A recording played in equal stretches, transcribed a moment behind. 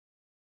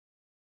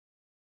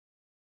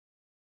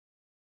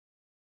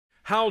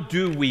How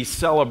do we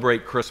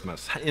celebrate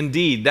Christmas?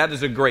 Indeed, that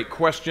is a great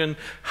question.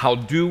 How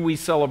do we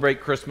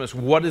celebrate Christmas?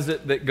 What is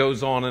it that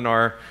goes on in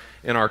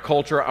our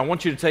culture? I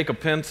want you to take a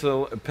pen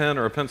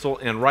or a pencil,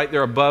 and right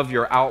there above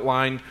your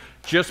outline,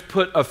 just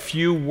put a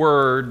few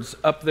words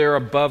up there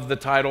above the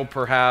title,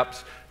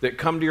 perhaps, that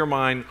come to your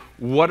mind.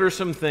 What are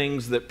some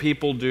things that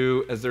people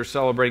do as they're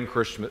celebrating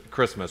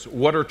Christmas?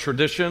 What are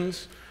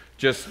traditions?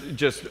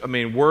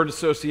 Word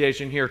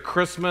association here,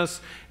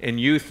 Christmas, and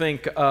you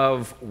think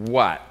of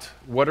what?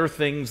 What are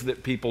things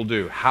that people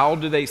do? How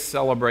do they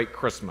celebrate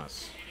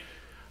Christmas?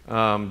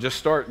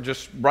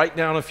 Just write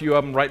down a few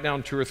of them, write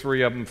down 2 or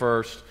 3 of them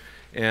first,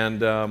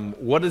 and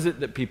what is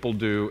it that people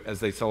do as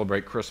they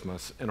celebrate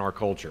Christmas in our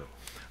culture?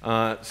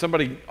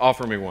 Somebody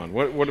offer me one.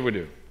 What do we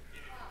do?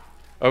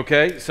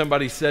 Okay,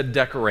 somebody said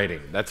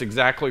decorating. That's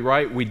exactly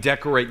right. We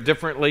decorate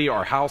differently.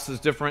 Our house is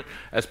different.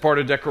 As part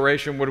of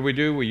decoration, what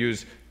do? We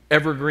use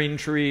evergreen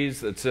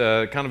trees. It's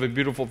kind of a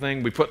beautiful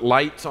thing. We put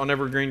lights on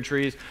evergreen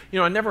trees. You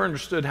know, I never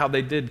understood how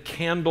they did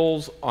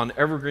candles on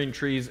evergreen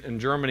trees in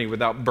Germany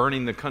without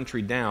burning the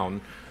country down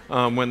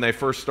when they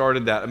first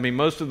started that. I mean,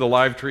 most of the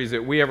live trees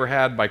that we ever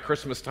had by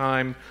Christmas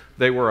time,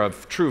 they were a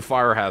true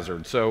fire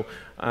hazard. So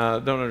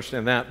don't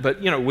understand that.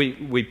 But, you know,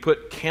 we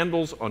put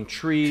candles on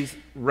trees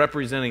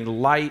representing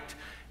light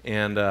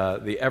and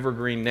the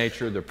evergreen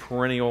nature, the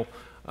perennial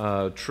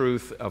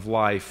truth of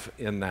life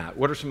in that.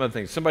 What are some other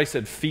things? Somebody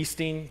said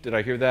feasting. Did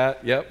I hear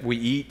that? Yep, we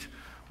eat.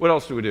 What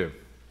else do we do?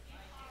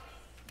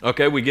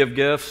 Okay, we give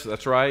gifts.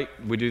 That's right.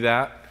 We do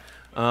that.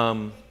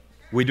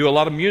 We do a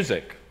lot of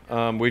music.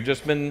 We've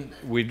just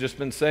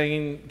been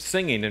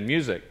singing and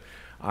music.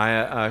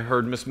 I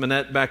heard Miss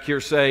Manette back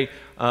here say,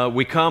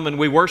 we come and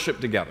we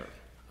worship together.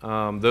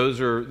 Those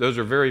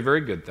are very,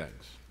 very good things.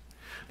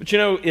 But you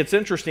know, it's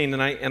interesting,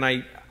 and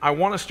I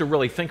want us to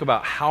really think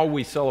about how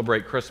we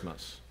celebrate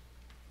Christmas.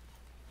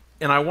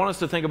 And I want us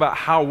to think about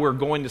how we're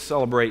going to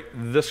celebrate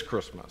this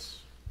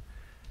Christmas.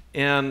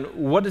 And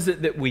what is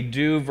it that we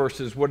do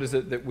versus what is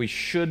it that we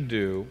should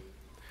do?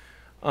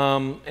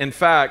 In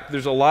fact,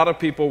 there's a lot of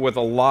people with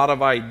a lot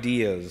of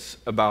ideas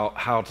about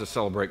how to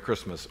celebrate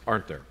Christmas,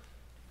 aren't there?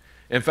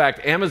 In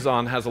fact,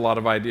 Amazon has a lot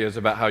of ideas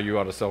about how you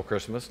ought to sell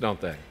Christmas,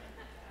 don't they?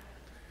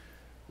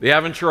 The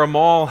Aventura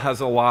Mall has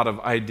a lot of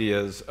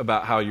ideas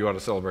about how you ought to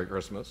celebrate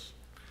Christmas.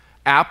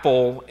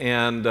 Apple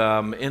and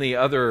any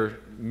other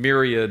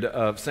myriad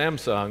of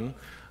Samsung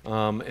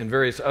and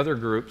various other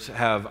groups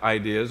have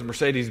ideas.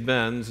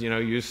 Mercedes-Benz, you know,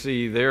 you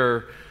see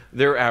their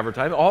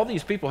advertising. All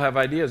these people have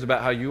ideas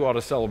about how you ought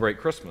to celebrate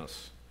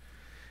Christmas.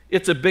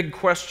 It's a big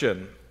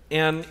question,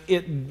 and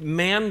it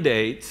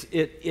mandates,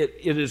 it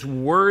is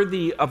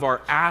worthy of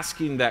our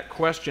asking that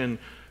question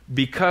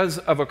because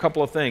of a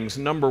couple of things.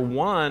 Number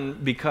one,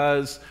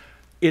 because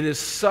it is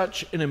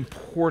such an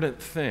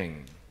important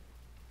thing.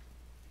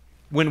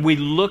 When we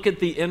look at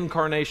the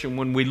incarnation,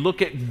 when we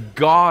look at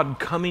God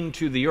coming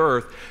to the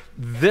earth,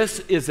 this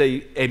is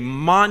a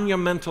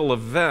monumental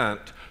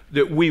event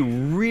that we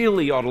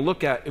really ought to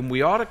look at, and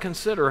we ought to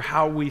consider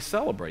how we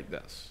celebrate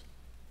this.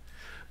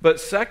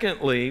 But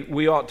secondly,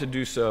 we ought to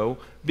do so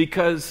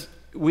because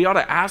we ought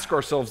to ask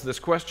ourselves this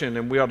question,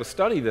 and we ought to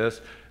study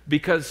this,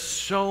 because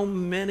so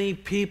many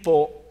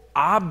people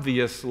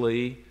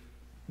obviously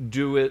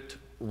do it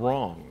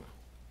wrong.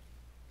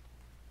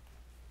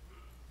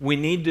 We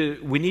need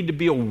to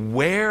be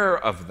aware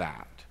of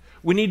that.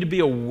 We need to be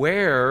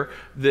aware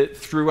that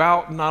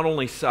throughout not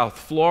only South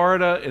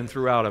Florida and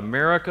throughout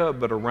America,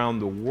 but around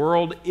the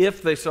world,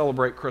 if they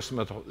celebrate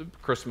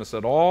Christmas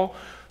at all,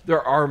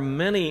 there are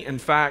many, in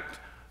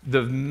fact,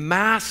 the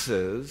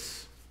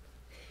masses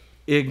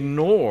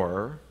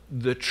ignore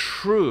the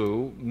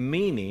true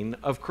meaning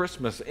of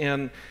Christmas.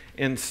 And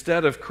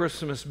instead of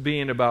Christmas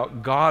being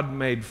about God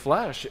made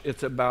flesh,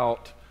 it's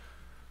about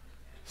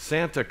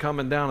Santa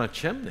coming down a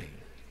chimney.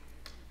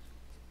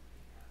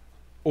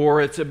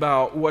 Or it's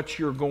about what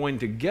you're going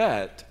to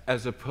get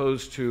as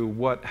opposed to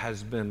what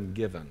has been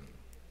given.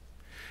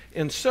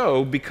 And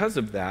so, because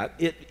of that,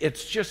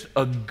 it's just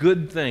a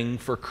good thing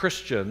for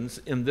Christians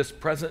in this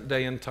present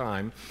day and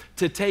time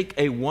to take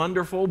a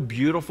wonderful,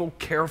 beautiful,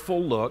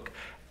 careful look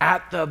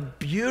at the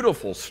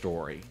beautiful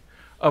story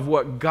of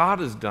what God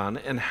has done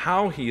and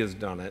how He has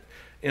done it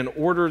in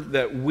order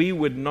that we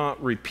would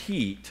not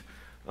repeat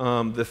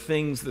the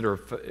things that are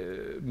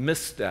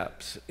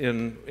missteps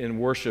in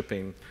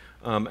worshiping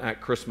at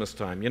Christmas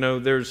time. You know,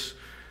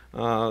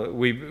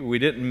 we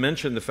didn't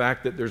mention the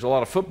fact that there's a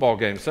lot of football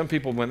games. Some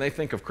people, when they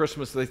think of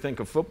Christmas, they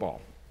think of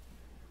football.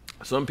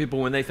 Some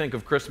people, when they think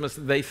of Christmas,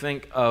 they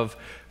think of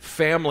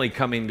family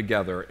coming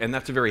together, and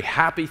that's a very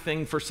happy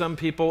thing for some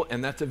people,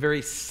 and that's a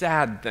very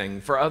sad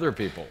thing for other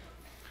people.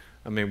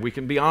 I mean, we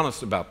can be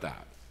honest about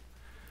that.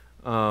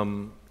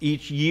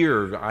 Each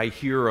year, I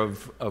hear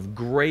of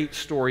great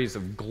stories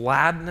of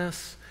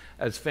gladness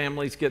as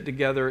families get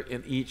together,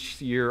 and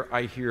each year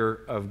I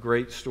hear of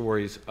great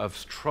stories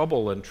of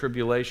trouble and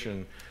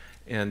tribulation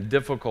and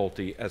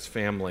difficulty as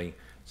families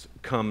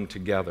come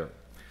together.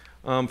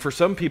 For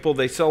some people,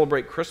 they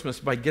celebrate Christmas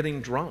by getting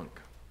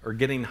drunk or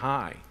getting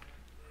high.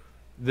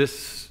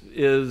 This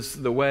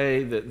is the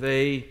way that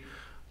they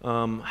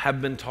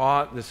have been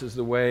taught. This is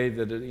the way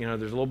that, there's a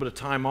little bit of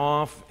time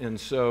off. And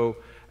so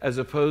as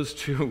opposed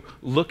to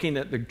looking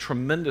at the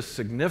tremendous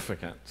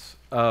significance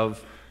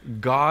of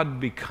God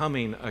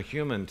becoming a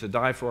human to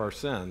die for our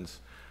sins,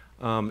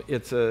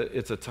 it's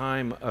a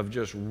time of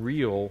just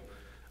real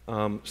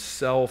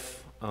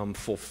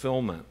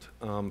self-fulfillment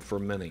for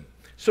many.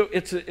 So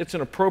it's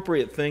an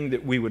appropriate thing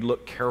that we would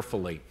look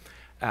carefully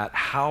at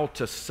how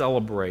to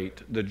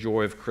celebrate the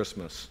joy of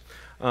Christmas.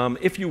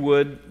 If you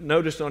would,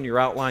 notice on your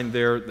outline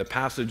there the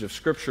passage of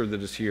Scripture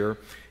that is here.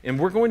 And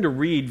we're going to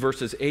read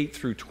verses 8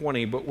 through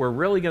 20, but we're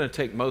really going to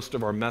take most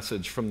of our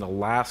message from the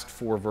last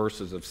 4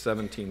 verses of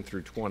 17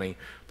 through 20.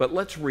 But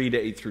let's read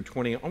 8 through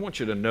 20. I want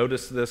you to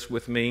notice this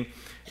with me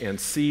and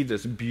see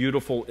this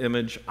beautiful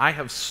image. I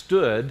have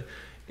stood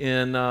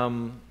in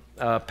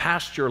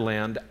pasture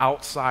land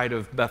outside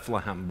of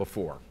Bethlehem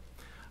before.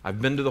 I've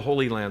been to the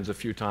Holy Lands a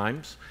few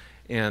times.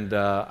 And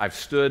I've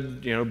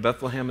stood,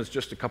 Bethlehem is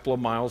just a couple of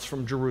miles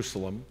from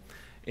Jerusalem,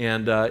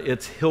 and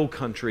it's hill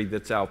country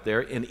that's out there.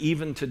 And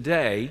even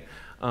today,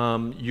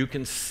 you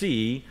can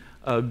see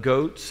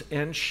goats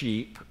and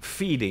sheep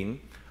feeding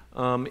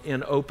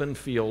in open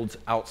fields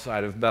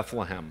outside of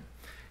Bethlehem.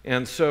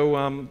 And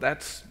so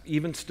that's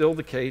even still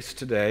the case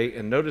today.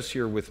 And notice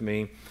here with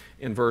me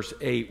in verse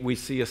 8, we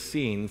see a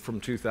scene from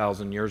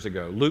 2,000 years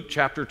ago. Luke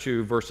chapter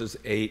 2, verses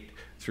 8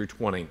 through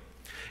 20.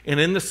 And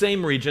in the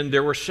same region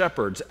there were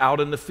shepherds out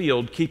in the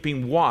field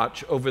keeping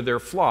watch over their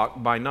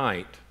flock by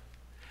night.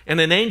 And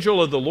an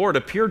angel of the Lord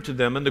appeared to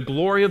them, and the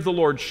glory of the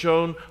Lord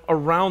shone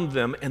around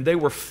them, and they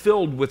were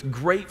filled with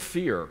great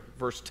fear.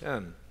 Verse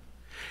 10.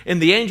 And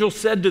the angel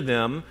said to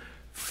them,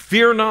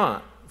 "Fear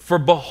not, for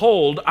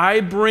behold,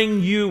 I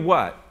bring you"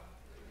 what?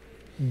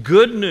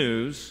 Good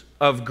news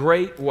of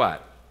great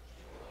what?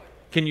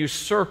 Can you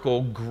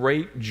circle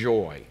great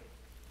joy?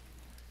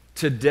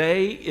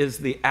 Today is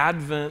the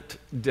Advent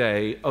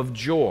day of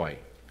joy.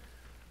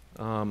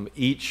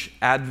 Each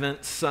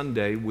Advent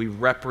Sunday we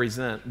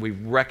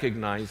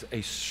recognize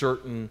a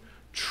certain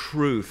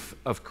truth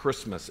of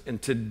Christmas.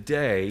 And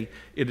today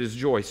it is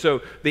joy.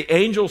 So the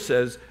angel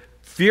says,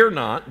 "Fear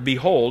not,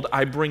 behold,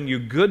 I bring you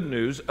good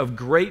news of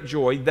great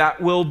joy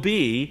that will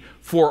be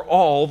for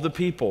all the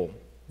people."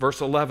 Verse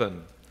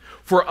 11.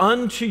 "For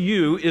unto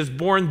you is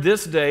born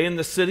this day in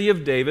the city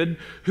of David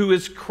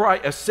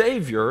a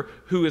Savior,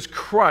 who is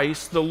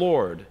Christ the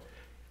Lord.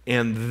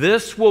 And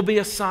this will be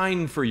a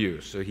sign for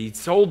you." So he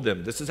told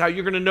them, this is how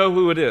you're going to know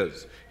who it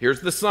is. Here's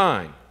the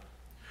sign.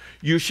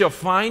 "You shall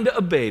find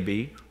a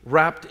baby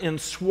wrapped in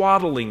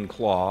swaddling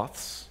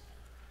cloths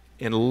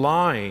and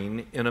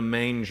lying in a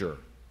manger."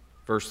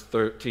 Verse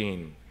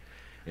 13.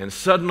 "And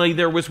suddenly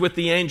there was with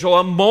the angel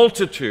a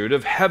multitude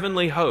of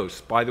heavenly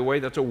hosts." By the way,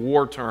 that's a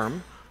war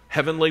term.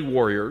 Heavenly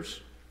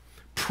warriors,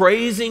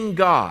 praising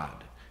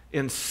God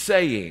and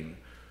saying,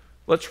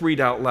 let's read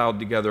out loud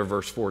together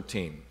verse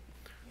 14.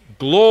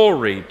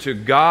 "Glory to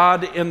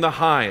God in the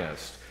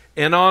highest,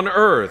 and on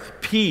earth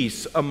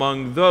peace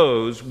among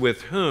those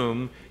with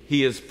whom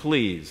he is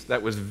pleased."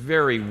 That was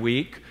very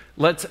weak.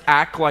 Let's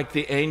act like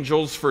the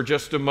angels for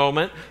just a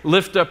moment.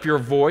 Lift up your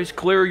voice,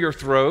 clear your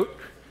throat.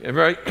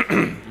 Right?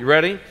 You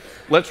ready?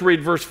 Let's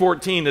read verse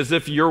 14 as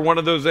if you're one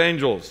of those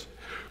angels.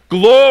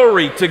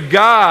 "Glory to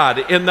God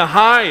in the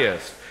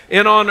highest,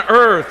 and on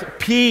earth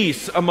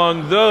peace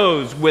among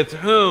those with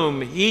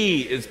whom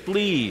he is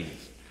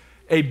pleased."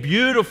 A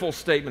beautiful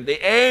statement.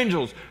 The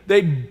angels,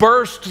 they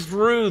burst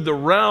through the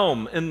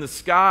realm in the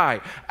sky,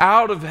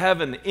 out of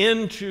heaven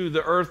into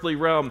the earthly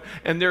realm,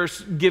 and they're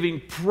giving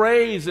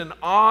praise and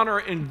honor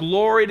and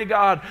glory to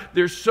God.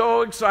 They're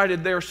so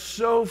excited. They're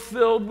so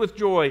filled with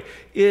joy.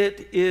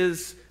 It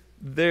is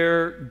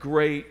their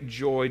great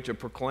joy to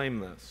proclaim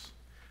this.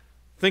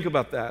 Think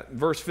about that.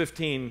 Verse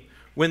 15,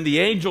 "When the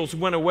angels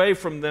went away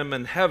from them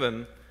in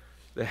heaven,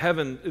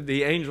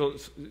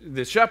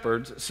 the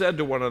shepherds said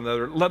to one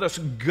another, 'Let us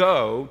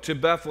go to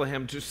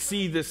Bethlehem to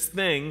see this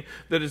thing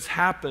that has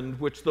happened,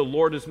 which the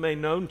Lord has made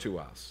known to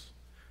us.'"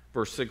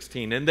 Verse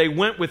 16, "And they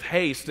went with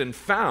haste and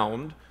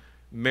found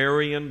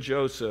Mary and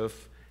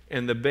Joseph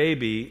and the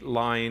baby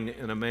lying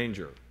in a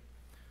manger."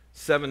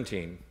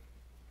 17,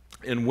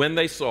 "And when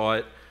they saw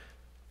it,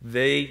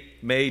 they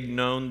made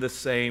known the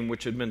same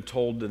which had been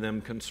told to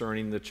them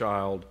concerning the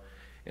child.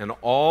 And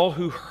all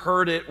who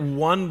heard it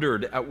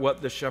wondered at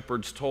what the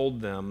shepherds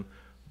told them.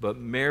 But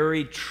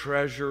Mary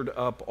treasured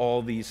up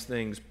all these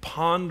things,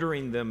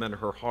 pondering them in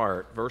her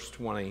heart." Verse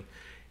 20,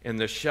 "And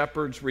the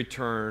shepherds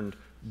returned,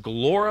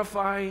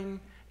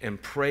 glorifying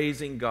and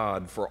praising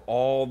God for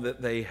all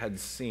that they had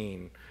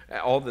seen,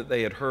 all that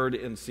they had heard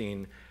and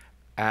seen,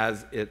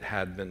 as it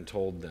had been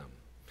told them."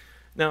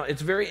 Now,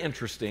 it's very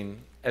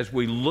interesting as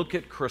we look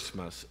at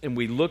Christmas and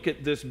we look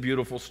at this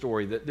beautiful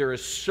story that there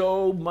is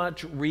so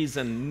much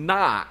reason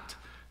not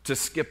to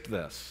skip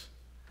this.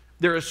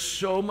 There is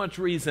so much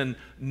reason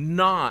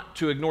not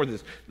to ignore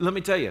this. Let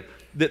me tell you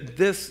that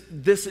this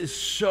is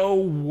so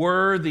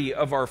worthy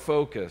of our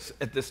focus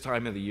at this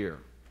time of the year.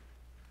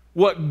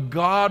 what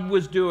God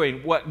was doing,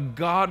 what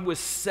God was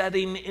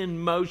setting in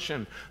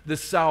motion, the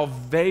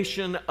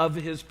salvation of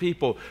his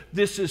people.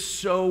 This is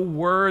so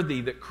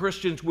worthy that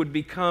Christians would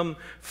become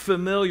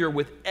familiar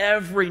with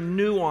every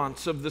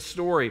nuance of the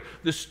story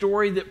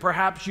that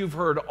perhaps you've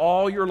heard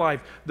all your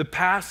life, the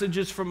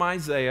passages from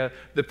Isaiah,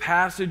 the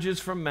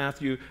passages from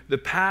Matthew, the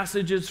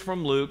passages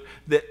from Luke,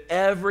 that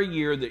every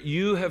year that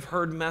you have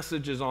heard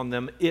messages on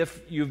them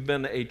if you've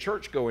been a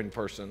church-going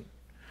person.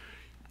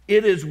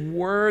 It is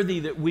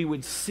worthy that we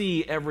would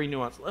see every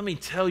nuance. Let me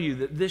tell you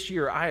that this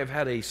year I have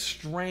had a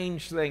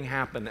strange thing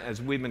happen as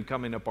we've been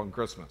coming up on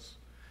Christmas.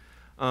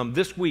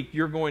 This week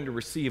you're going to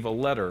receive a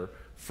letter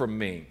from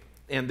me.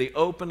 And the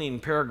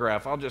opening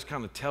paragraph, I'll just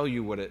kind of tell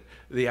you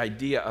the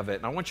idea of it.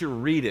 And I want you to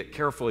read it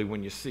carefully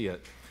when you see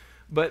it.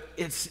 But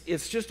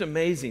it's just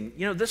amazing.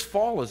 You know, this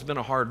fall has been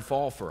a hard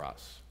fall for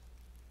us.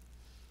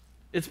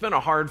 It's been a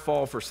hard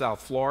fall for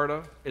South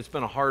Florida. It's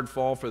been a hard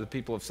fall for the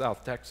people of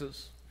South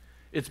Texas.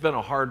 It's been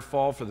a hard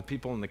fall for the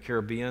people in the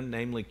Caribbean,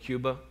 namely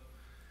Cuba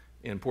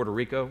and Puerto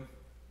Rico.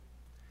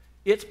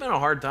 It's been a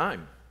hard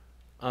time.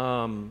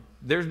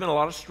 There's been a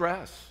lot of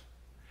stress.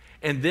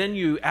 And then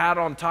you add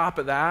on top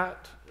of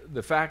that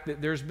the fact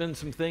that there's been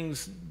some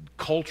things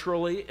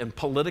culturally and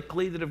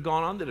politically that have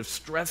gone on that have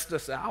stressed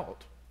us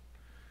out.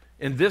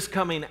 And this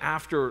coming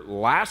after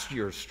last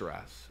year's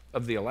stress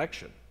of the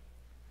election.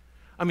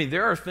 I mean,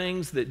 there are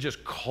things that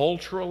just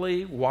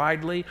culturally,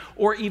 widely,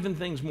 or even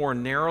things more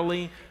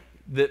narrowly,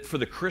 that for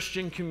the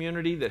Christian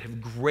community that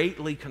have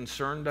greatly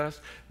concerned us.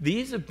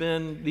 These have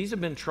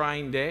been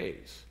trying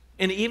days.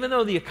 And even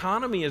though the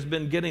economy has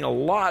been getting a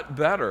lot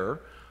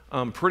better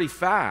pretty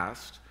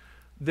fast,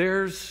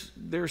 there's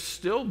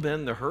still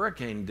been the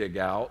hurricane dig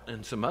out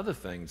and some other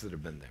things that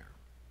have been there.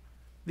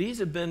 These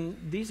have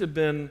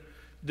been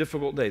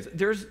difficult days.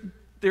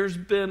 There's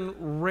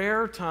been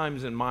rare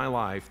times in my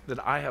life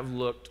that I have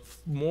looked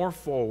more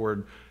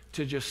forward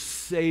to just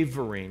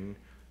savoring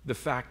the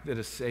fact that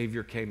a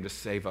Savior came to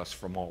save us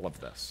from all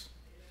of this.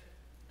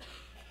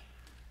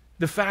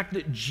 The fact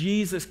that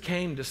Jesus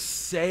came to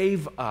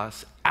save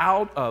us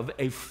out of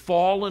a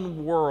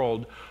fallen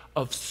world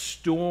of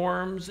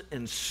storms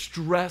and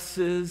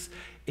stresses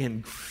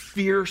and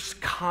fierce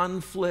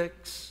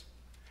conflicts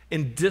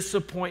and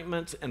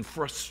disappointments and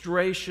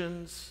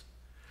frustrations.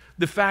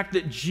 The fact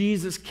that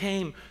Jesus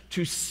came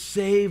to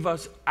save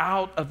us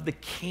out of the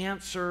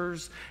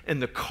cancers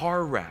and the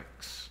car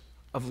wrecks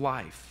of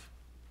life.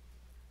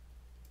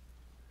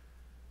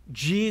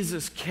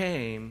 Jesus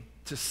came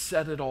to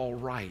set it all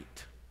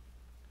right.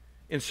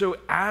 And so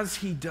as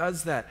he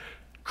does that,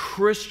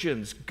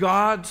 Christians,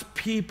 God's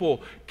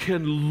people,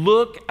 can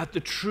look at the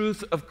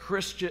truth of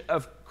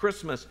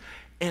Christmas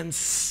and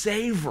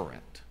savor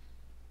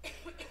it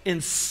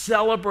and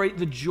celebrate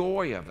the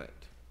joy of it,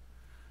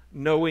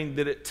 knowing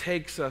that it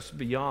takes us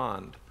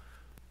beyond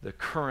the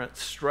current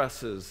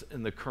stresses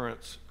and the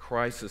current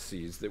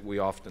crises that we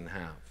often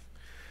have.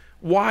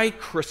 Why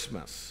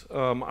Christmas?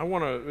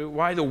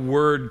 Why the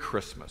word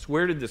Christmas?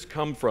 Where did this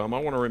come from? I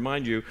want to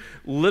remind you,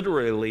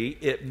 literally,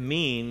 it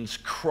means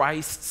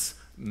Christ's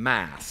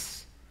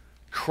Mass.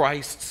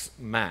 Christ's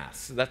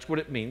Mass. That's what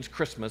it means.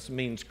 Christmas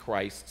means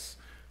Christ's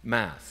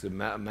Mass.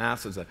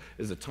 Mass is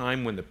a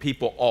time when the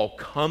people all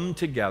come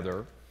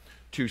together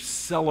to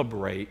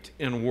celebrate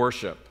and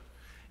worship.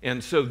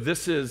 And so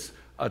this is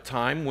a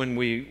time when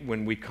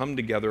we come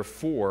together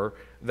for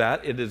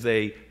that. It is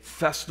a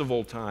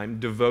festival time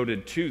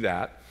devoted to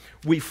that.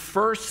 We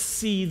first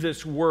see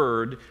this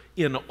word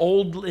in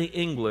Old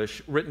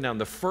English written down.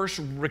 The first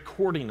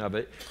recording of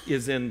it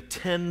is in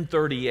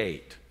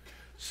 1038.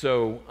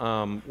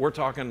 So we're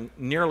talking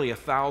nearly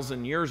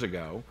 1,000 years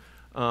ago.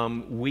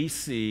 We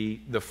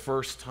see the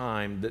first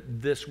time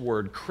that this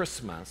word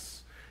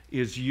Christmas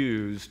is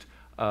used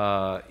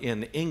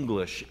in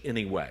English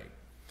anyway.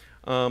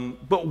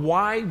 But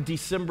why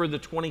December the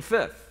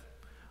 25th?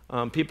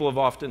 People have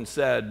often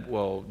said,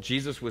 well,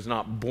 Jesus was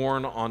not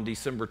born on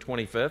December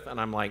 25th. And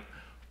I'm like,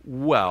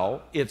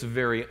 well, it's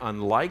very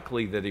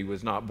unlikely that he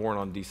was not born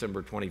on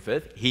December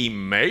 25th. He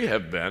may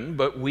have been,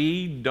 but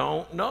we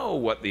don't know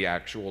what the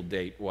actual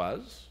date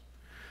was.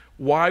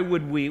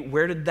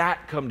 Where did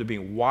that come to be?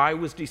 Why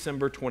was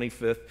December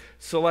 25th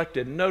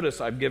selected? Notice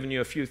I've given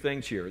you a few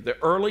things here. The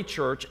early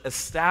church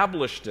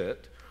established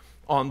it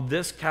on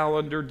this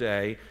calendar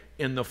day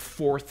in the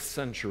 4th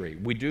century.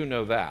 We do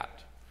know that.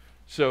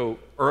 So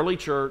early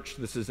church,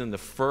 this is in the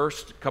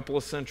first couple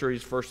of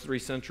centuries, first 3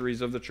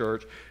 centuries of the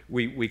church.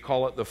 We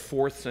call it the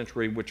 4th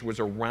century, which was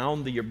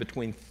around the year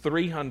between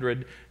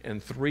 300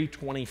 and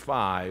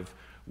 325.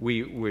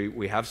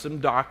 We have some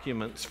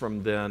documents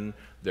from then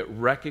that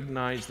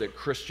recognize that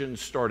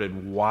Christians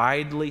started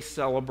widely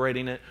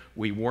celebrating it.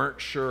 We weren't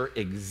sure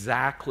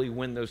exactly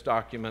when those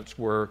documents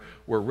were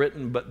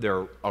written, but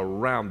they're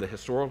around, the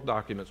historical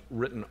documents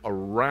written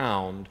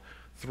around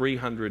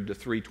 300 to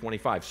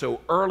 325. So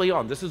early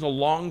on, this is a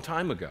long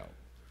time ago.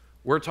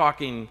 We're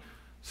talking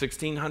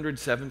 1,600,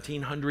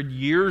 1,700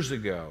 years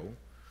ago,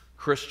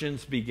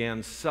 Christians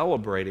began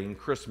celebrating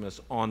Christmas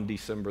on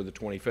December the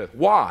 25th.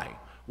 Why?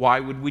 Why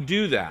would we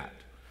do that?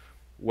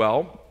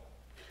 Well,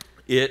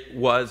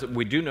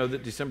 we do know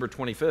that December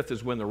 25th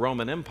is when the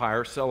Roman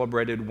Empire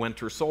celebrated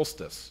winter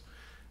solstice.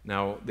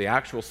 Now, the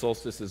actual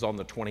solstice is on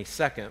the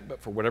 22nd,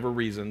 but for whatever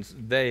reasons,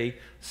 they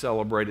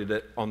celebrated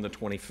it on the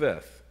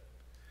 25th.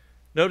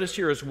 Notice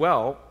here as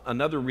well,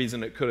 another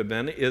reason it could have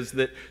been is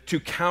that to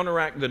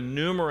counteract the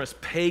numerous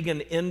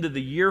pagan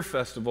end-of-the-year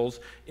festivals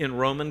in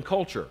Roman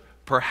culture.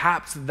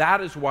 Perhaps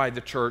that is why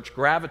the church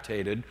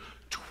gravitated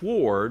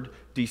toward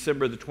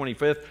December the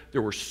 25th.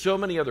 There were so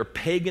many other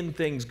pagan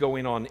things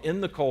going on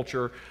in the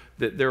culture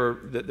that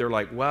they're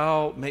like,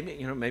 well,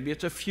 maybe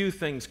it's a few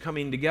things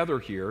coming together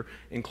here,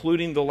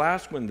 including the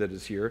last one that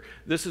is here.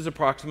 This is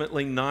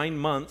approximately 9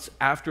 months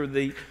after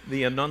the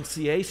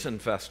Annunciation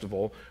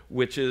Festival,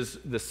 which is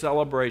the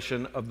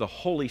celebration of the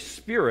Holy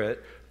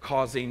Spirit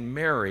causing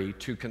Mary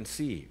to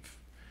conceive.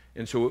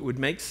 And so it would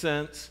make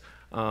sense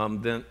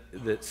then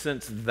that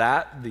since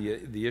the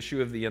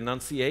issue of the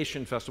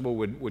Annunciation Festival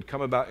would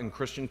come about in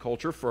Christian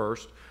culture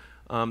first,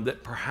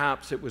 that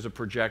perhaps it was a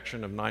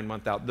projection of 9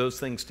 months out. Those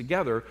things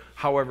together,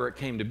 however it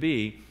came to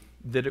be,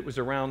 that it was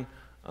around,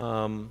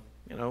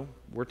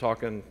 we're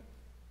talking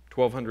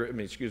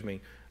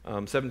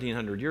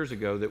 1700 years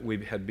ago that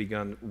we had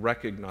begun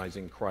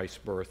recognizing Christ's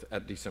birth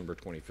at December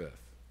 25th.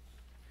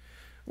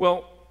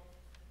 Well,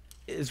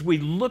 as we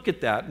look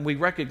at that and we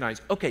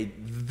recognize, okay,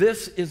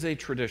 this is a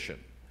tradition.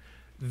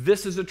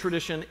 This is a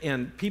tradition,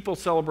 and people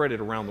celebrate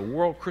it around the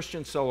world.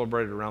 Christians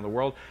celebrate it around the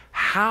world.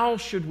 How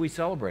should we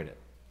celebrate it?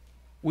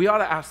 We ought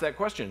to ask that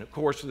question. Of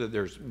course,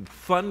 there's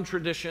fun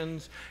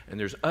traditions, and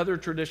there's other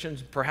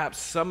traditions. Perhaps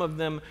some of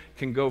them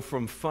can go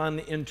from fun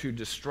into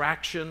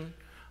distraction.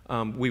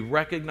 We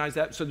recognize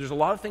that. So there's a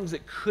lot of things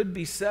that could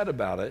be said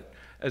about it,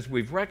 as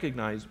we've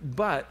recognized.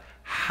 But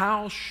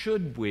how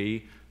should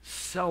we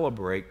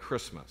celebrate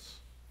Christmas?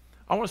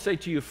 I want to say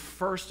to you,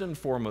 first and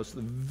foremost,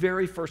 the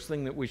very first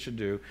thing that we should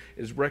do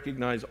is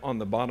recognize on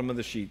the bottom of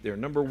the sheet there,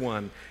 number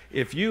one,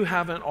 if you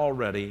haven't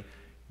already,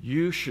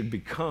 you should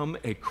become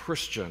a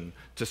Christian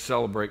to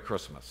celebrate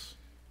Christmas.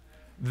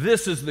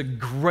 This is the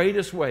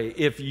greatest way.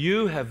 If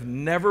you have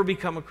never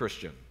become a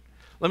Christian,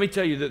 let me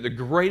tell you that the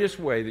greatest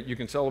way that you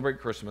can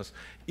celebrate Christmas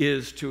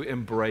is to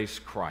embrace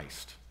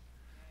Christ.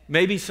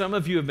 Maybe some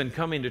of you have been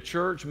coming to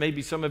church.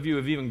 Maybe some of you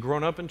have even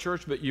grown up in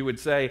church, but you would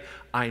say,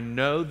 I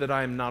know that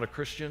I am not a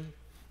Christian.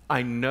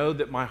 I know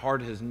that my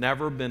heart has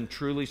never been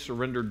truly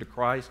surrendered to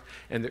Christ,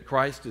 and that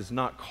Christ has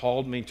not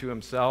called me to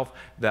himself,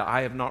 that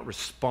I have not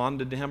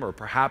responded to him, or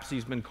perhaps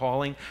he's been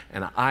calling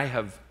and I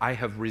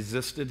have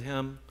resisted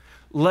him.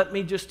 Let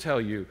me just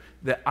tell you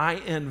that I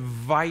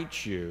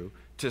invite you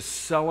to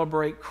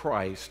celebrate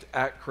Christ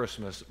at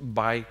Christmas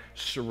by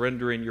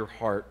surrendering your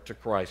heart to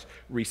Christ,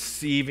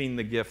 receiving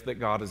the gift that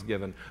God has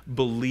given,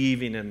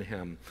 believing in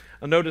him.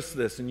 Now notice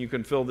this, and you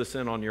can fill this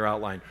in on your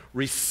outline.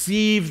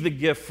 Receive the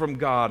gift from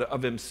God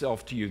of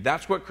himself to you.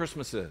 That's what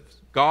Christmas is.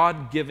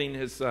 God giving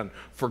his Son.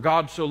 For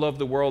God so loved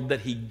the world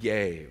that he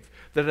gave.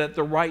 That at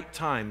the right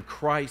time,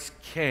 Christ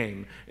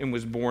came and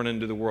was born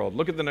into the world.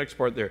 Look at the next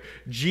part there.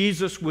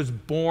 Jesus was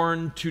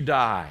born to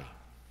die.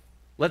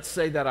 Let's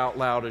say that out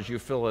loud as you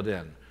fill it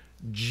in.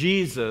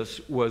 Jesus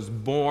was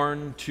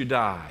born to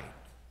die.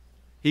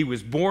 He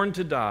was born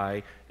to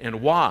die,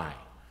 and why?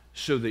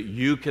 So that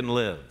you can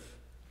live.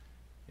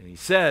 And he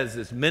says,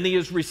 as many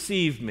as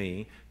receive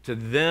me, to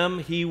them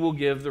he will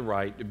give the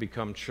right to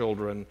become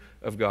children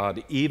of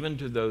God, even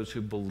to those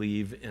who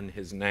believe in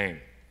his name.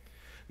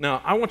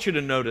 Now, I want you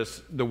to notice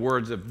the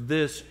words of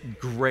this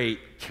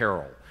great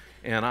carol.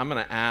 And I'm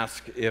going to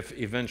ask if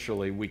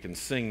eventually we can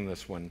sing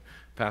this one,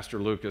 Pastor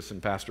Lucas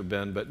and Pastor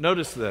Ben. But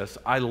notice this.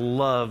 I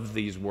love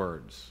these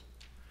words.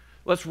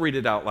 Let's read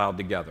it out loud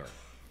together.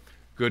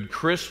 Good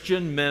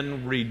Christian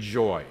men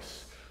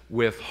rejoice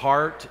with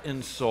heart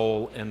and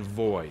soul and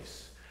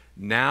voice.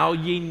 Now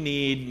ye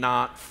need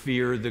not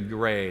fear the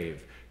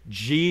grave.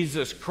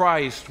 Jesus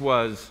Christ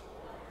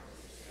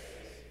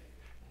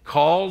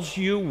calls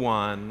you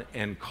one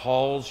and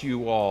calls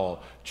you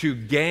all to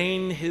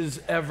gain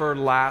his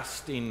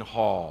everlasting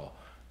hall.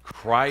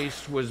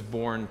 Christ was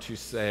born to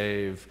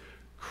save.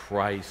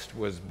 Christ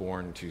was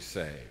born to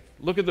save.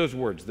 Look at those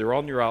words. They're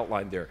on your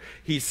outline there.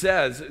 He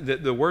says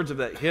that the words of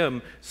that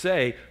hymn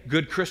say,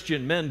 good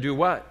Christian men do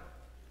what?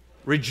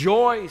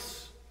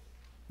 Rejoice.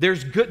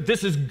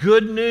 This is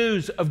good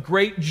news of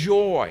great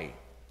joy.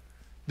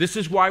 This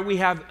is why we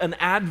have an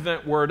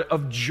Advent word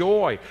of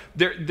joy.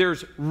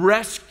 There's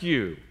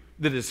rescue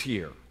that is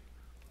here.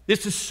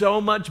 This is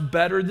so much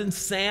better than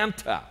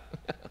Santa.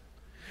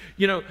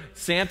 You know,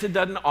 Santa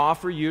doesn't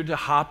offer you to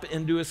hop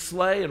into a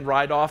sleigh and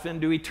ride off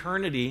into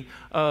eternity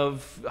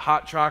of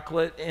hot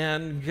chocolate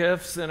and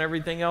gifts and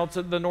everything else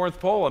at the North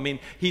Pole. I mean,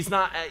 he's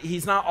not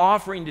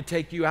offering to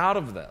take you out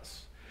of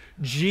this.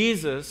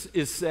 Jesus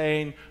is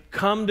saying,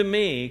 come to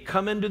me,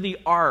 come into the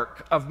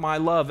ark of my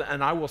love,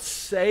 and I will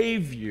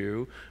save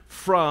you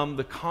from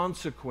the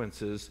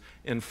consequences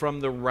and from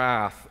the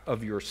wrath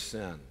of your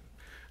sin.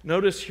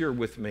 Notice here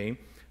with me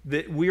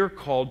that we are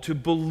called to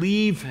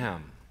believe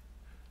him,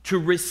 to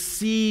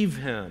receive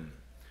him,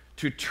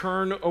 to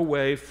turn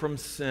away from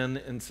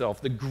sin and self.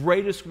 The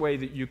greatest way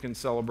that you can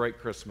celebrate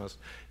Christmas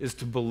is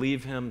to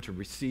believe him, to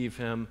receive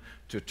him,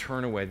 to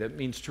turn away. That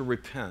means to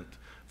repent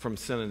from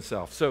sin and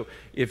self. So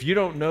if you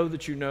don't know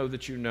that you know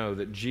that you know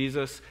that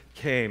Jesus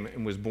came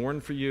and was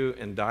born for you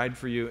and died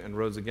for you and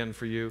rose again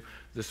for you,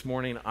 this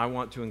morning I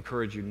want to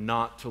encourage you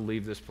not to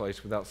leave this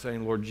place without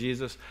saying, Lord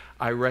Jesus,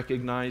 I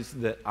recognize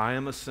that I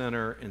am a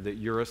sinner and that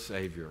you're a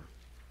Savior.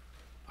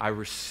 I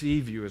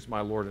receive you as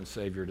my Lord and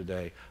Savior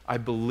today. I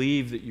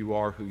believe that you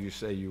are who you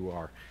say you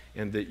are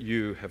and that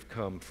you have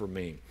come for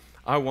me.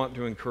 I want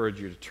to encourage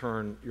you to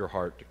turn your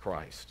heart to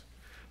Christ.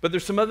 But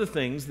there's some other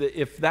things that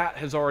if that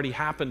has already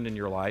happened in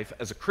your life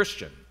as a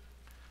Christian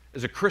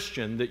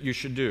that you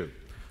should do.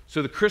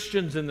 So the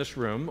Christians in this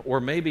room,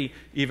 or maybe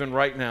even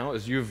right now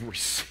as you've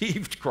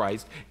received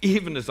Christ,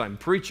 even as I'm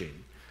preaching,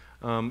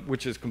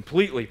 which is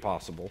completely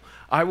possible,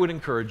 I would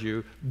encourage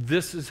you,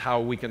 this is how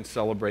we can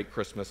celebrate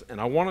Christmas.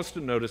 And I want us to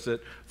notice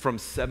it from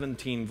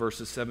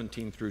verses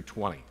 17 through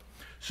 20.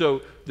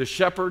 So the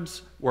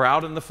shepherds were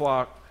out in the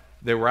flock.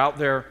 They were out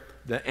there.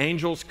 The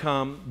angels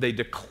come. They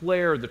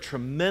declare the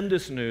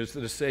tremendous news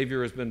that a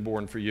Savior has been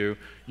born for you.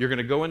 You're going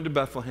to go into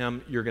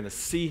Bethlehem. You're going to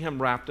see him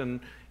wrapped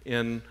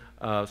in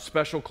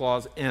special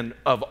cloths. And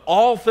of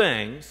all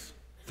things,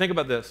 think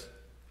about this,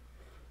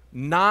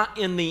 not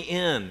in the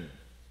inn,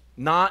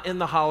 not in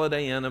the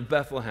Holiday Inn of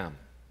Bethlehem,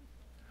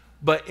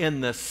 but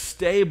in the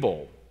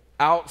stable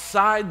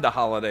outside the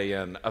Holiday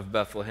Inn of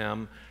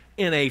Bethlehem,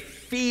 in a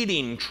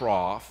feeding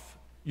trough,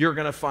 you're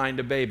going to find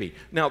a baby.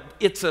 Now,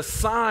 it's a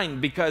sign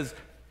because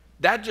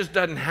that just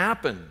doesn't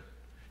happen.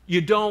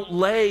 You don't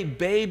lay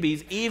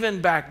babies,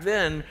 even back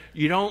then,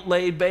 you don't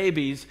lay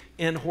babies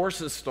in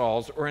horses'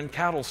 stalls or in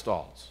cattle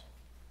stalls.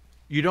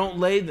 You don't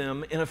lay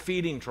them in a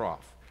feeding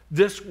trough.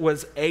 This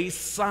was a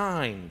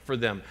sign for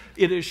them.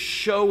 It is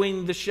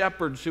showing the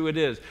shepherds who it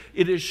is.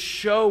 It is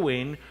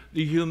showing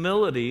the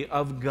humility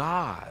of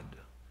God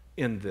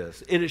in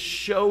this. It is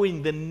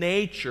showing the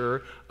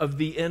nature of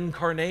the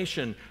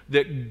incarnation,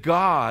 that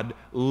God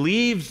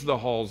leaves the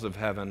halls of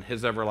heaven,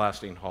 his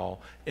everlasting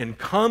hall, and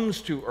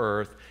comes to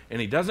earth,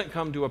 and he doesn't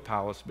come to a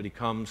palace, but he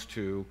comes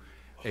to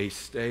a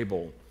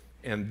stable.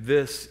 And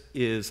this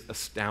is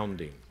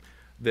astounding,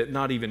 that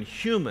not even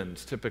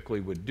humans typically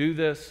would do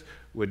this.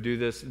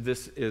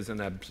 This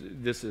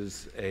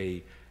is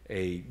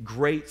a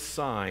great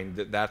sign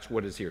that that's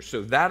what is here.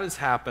 So that has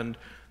happened.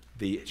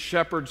 The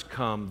shepherds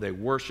come, they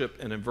worship,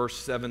 and in verse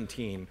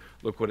 17,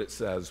 look what it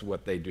says,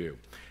 what they do.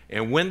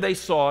 And when they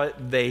saw it,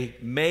 they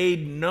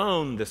made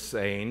known the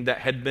saying that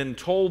had been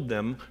told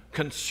them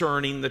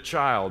concerning the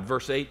child.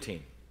 Verse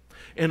 18.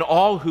 And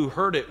all who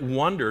heard it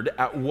wondered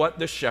at what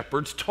the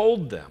shepherds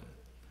told them.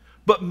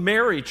 But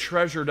Mary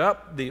treasured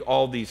up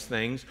all these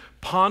things,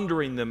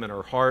 pondering them in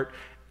her heart.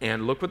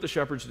 And look what the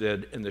shepherds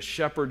did. And the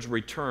shepherds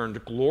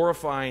returned,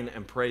 glorifying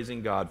and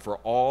praising God for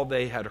all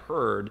they had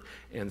heard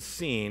and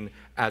seen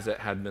as it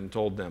had been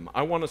told them.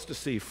 I want us to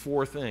see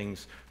 4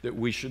 things that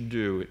we should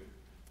do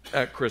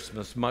at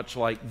Christmas, much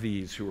like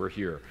these who are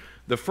here.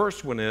 The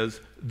first one is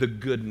the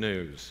good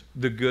news.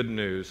 The good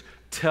news.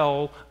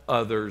 Tell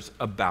others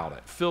about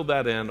it. Fill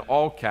that in,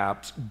 all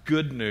caps,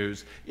 good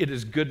news. It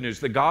is good news.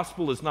 The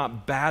gospel is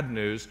not bad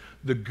news.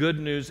 The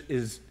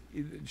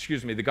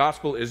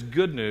gospel is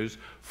good news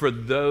for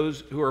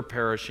those who are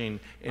perishing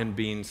and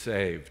being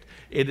saved.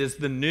 It is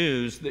the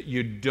news that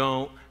you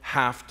don't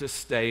have to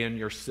stay in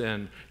your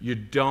sin. You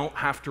don't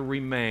have to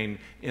remain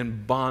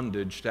in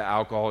bondage to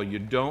alcohol. You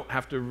don't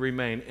have to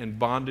remain in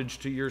bondage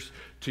to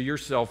your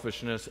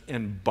selfishness,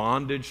 in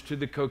bondage to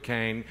the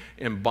cocaine,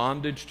 in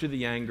bondage to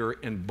the anger,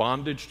 in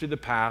bondage to the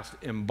past,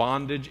 in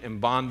bondage, in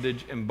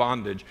bondage, in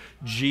bondage.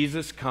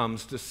 Jesus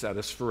comes to set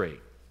us free.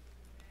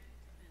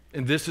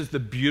 And this is the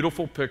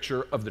beautiful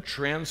picture of the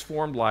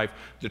transformed life,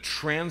 the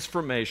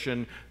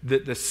transformation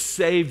that the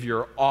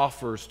Savior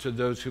offers to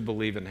those who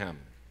believe in him.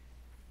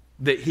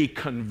 That he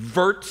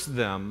converts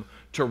them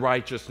to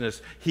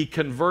righteousness. He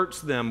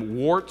converts them,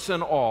 warts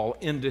and all,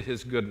 into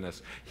his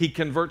goodness. He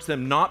converts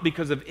them not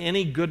because of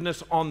any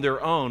goodness on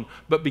their own,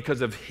 but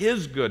because of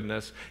his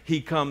goodness.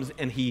 He comes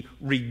and he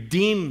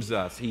redeems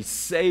us. He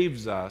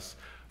saves us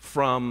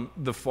from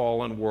the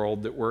fallen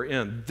world that we're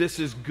in. This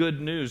is good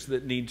news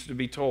that needs to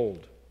be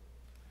told.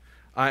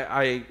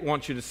 I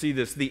want you to see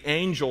this. The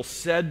angel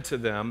said to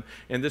them,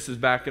 and this is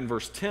back in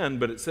verse 10,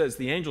 but it says,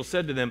 the angel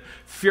said to them,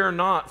 "Fear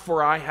not,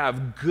 for I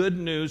have good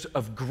news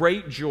of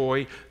great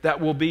joy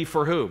that will be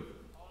for who?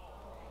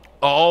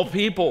 All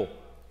people."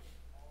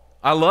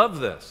 I love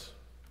this.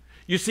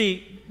 You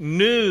see,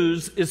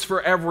 news is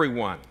for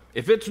everyone.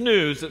 If it's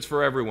news, it's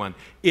for everyone.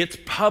 It's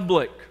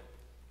public.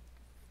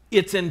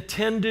 It's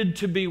intended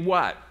to be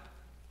what?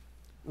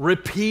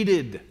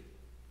 Repeated.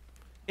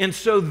 And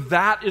so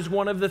that is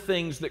one of the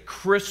things that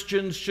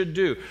Christians should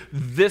do.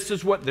 This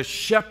is what the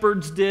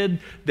shepherds did.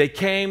 They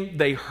came,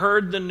 they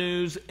heard the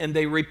news, and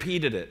they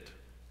repeated it.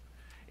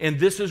 And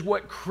this is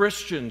what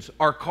Christians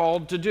are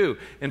called to do.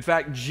 In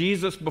fact,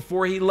 Jesus,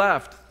 before he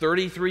left,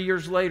 33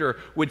 years later,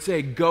 would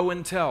say, go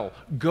and tell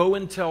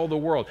the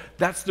world.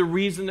 That's the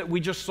reason that we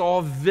just saw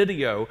a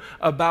video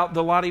about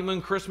the Lottie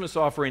Moon Christmas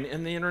offering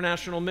in the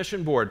International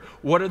Mission Board.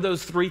 What are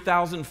those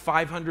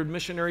 3,500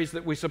 missionaries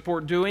that we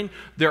support doing?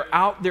 They're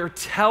out there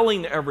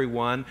telling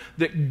everyone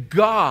that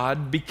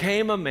God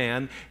became a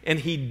man and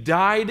he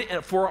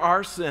died for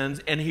our sins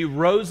and he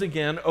rose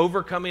again,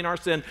 overcoming our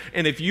sin.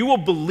 And if you will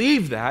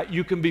believe that,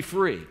 you can be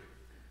free.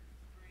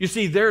 You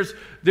see, there's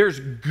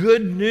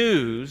good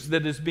news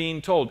that is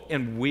being told,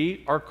 and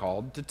we are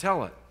called to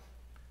tell it.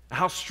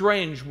 How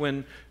strange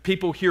when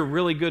people hear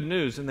really good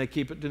news and they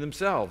keep it to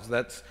themselves.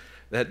 That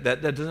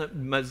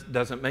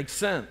doesn't make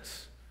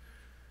sense.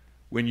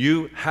 When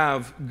you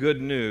have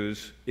good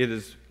news, it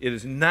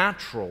is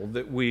natural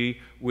that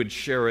we would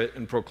share it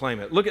and proclaim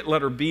it. Look at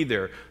letter B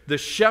there. The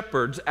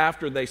shepherds,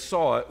 after they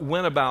saw it,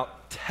 went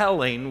about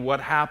telling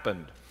what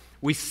happened.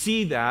 We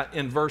see that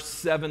in verse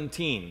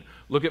 17.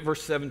 Look at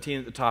verse 17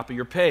 at the top of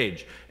your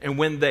page. And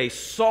when they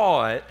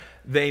saw it,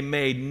 they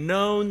made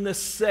known the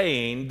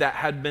saying that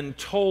had been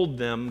told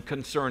them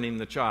concerning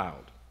the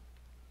child.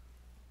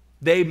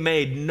 They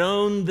made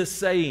known the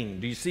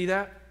saying. Do you see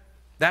that?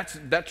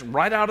 That's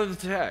right out of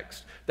the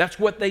text. That's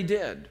what they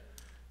did.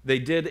 They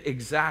did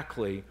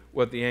exactly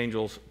what the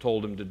angels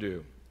told them to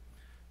do.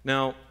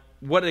 Now,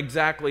 what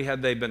exactly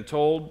had they been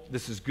told?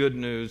 This is good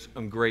news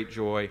and great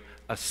joy.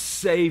 A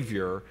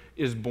Savior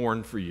is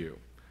born for you.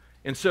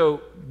 And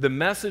so the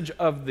message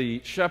of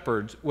the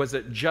shepherds was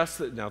that just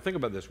that, now think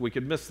about this, we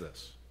could miss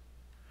this.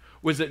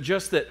 Was it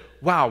just that,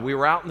 wow, we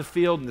were out in the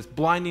field and this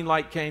blinding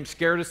light came,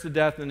 scared us to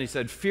death, and he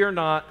said, fear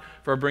not,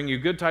 for I bring you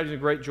good tidings of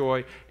great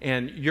joy,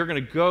 and you're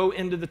going to go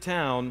into the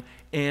town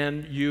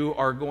and you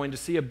are going to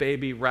see a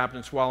baby wrapped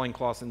in swaddling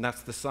cloths, and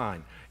that's the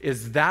sign.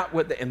 Is that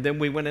what, and then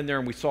we went in there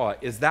and we saw it.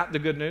 Is that the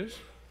good news?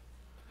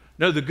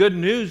 No, the good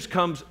news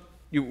comes,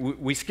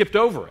 we skipped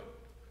over it.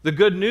 The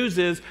good news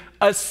is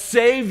a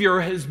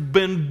Savior has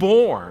been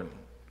born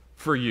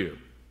for you,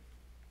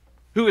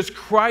 who is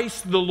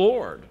Christ the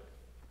Lord.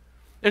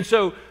 And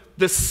so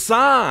the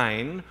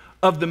sign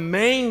of the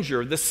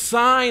manger, the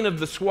sign of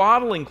the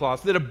swaddling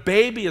cloths, that a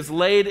baby is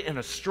laid in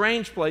a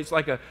strange place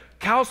like a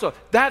cow stall,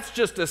 that's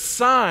just a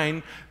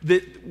sign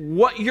that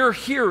what you're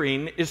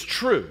hearing is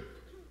true.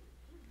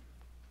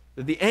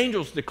 That the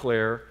angels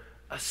declare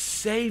a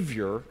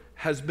Savior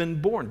has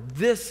been born.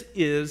 This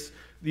is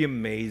the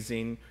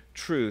amazing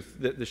truth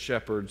that the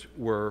shepherds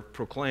were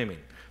proclaiming.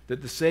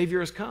 That the Savior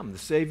has come. The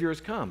Savior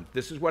has come.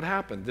 This is what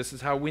happened. This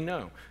is how we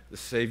know. The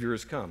Savior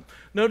has come.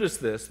 Notice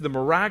this. The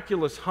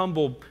miraculous,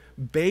 humble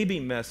baby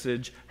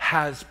message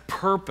has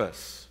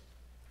purpose.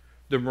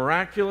 The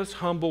miraculous,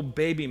 humble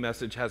baby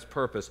message has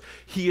purpose.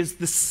 He is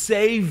the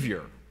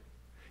Savior.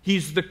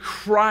 He's the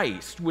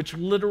Christ, which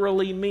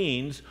literally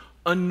means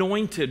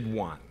anointed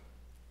one.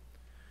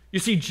 You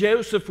see,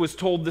 Joseph was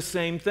told the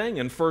same thing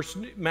in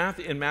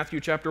Matthew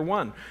chapter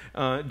 1.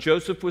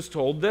 Joseph was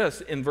told this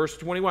in verse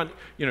 21.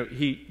 You know,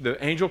 the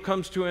angel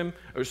comes to him,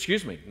 or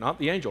excuse me, not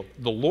the angel,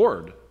 the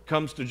Lord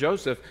comes to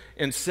Joseph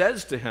and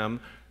says to him,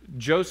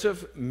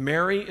 Joseph,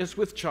 Mary is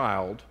with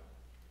child.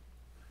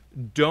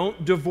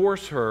 Don't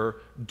divorce her.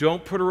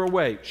 Don't put her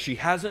away. She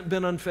hasn't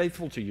been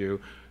unfaithful to you.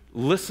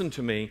 Listen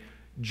to me.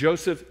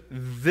 Joseph,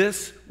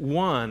 this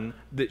one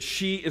that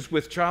she is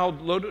with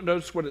child,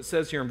 notice what it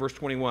says here in verse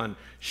 21.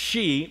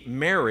 She,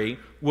 Mary,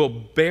 will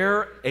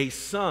bear a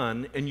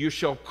son, and you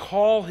shall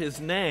call his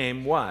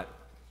name what?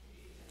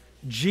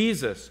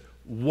 Jesus.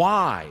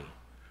 Why?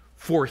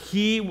 For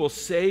he will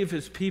save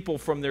his people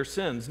from their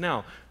sins.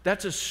 Now,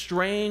 that's a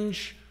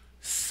strange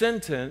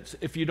sentence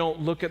if you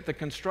don't look at the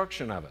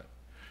construction of it.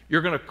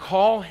 You're going to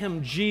call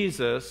him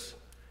Jesus.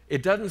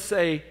 It doesn't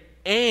say,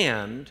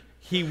 and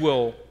he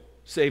will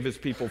save his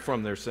people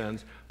from their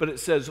sins, but it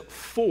says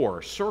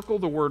for. Circle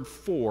the word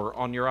for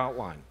on your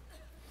outline.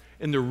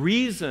 And the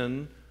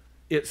reason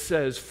it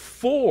says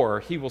for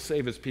he will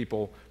save his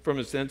people from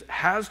his sins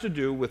has to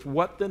do with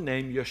what the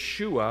name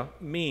Yeshua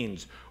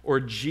means, or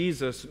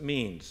Jesus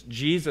means.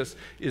 Jesus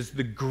is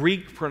the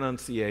Greek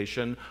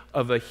pronunciation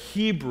of a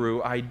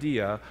Hebrew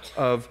idea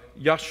of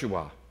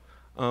Yeshua.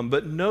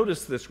 But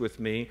notice this with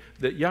me,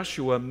 that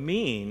Yeshua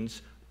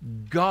means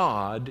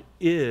God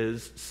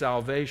is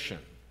salvation.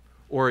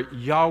 Or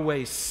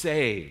Yahweh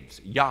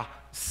saves, Yah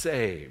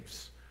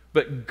saves.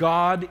 But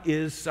God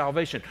is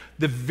salvation.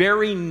 The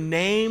very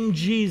name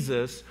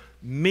Jesus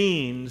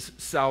means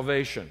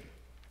salvation.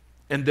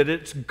 And that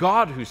it's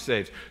God who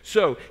saves.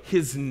 So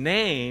his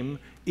name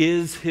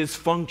is his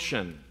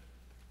function.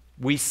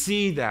 We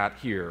see that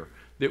here,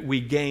 that we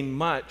gain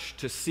much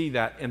to see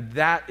that. And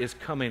that is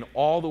coming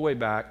all the way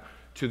back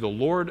to the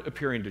Lord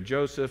appearing to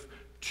Joseph,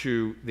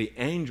 to the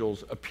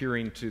angels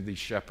appearing to the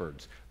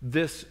shepherds.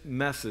 This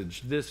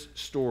message, this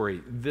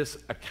story, this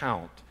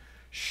account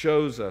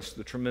shows us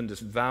the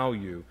tremendous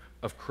value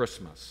of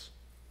Christmas.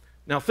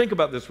 Now think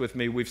about this with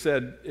me. We've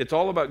said it's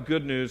all about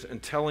good news and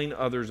telling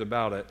others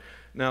about it.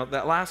 Now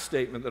that last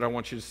statement that I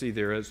want you to see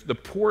there is the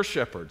poor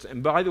shepherds.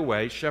 And by the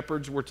way,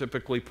 shepherds were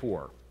typically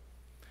poor.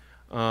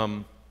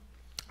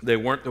 They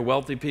weren't the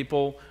wealthy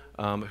people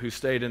who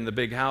stayed in the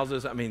big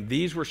houses. I mean,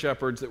 these were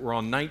shepherds that were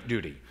on night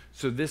duty.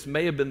 So this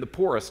may have been the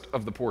poorest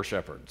of the poor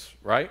shepherds,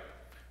 right?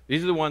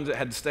 These are the ones that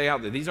had to stay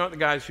out there. These aren't the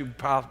guys who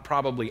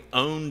probably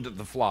owned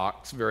the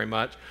flocks very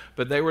much,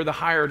 but they were the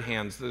hired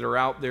hands that are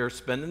out there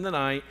spending the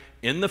night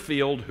in the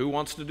field. Who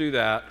wants to do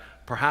that?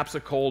 Perhaps a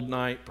cold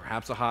night,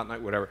 perhaps a hot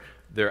night, whatever.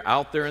 They're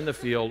out there in the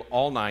field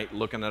all night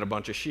looking at a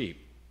bunch of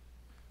sheep.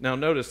 Now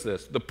notice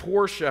this. The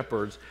poor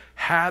shepherds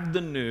had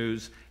the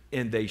news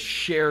and they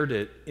shared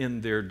it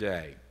in their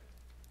day.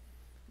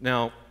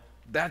 Now,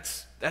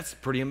 that's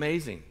pretty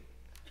amazing.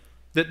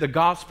 That the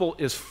gospel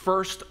is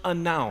first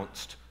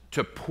announced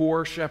to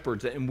poor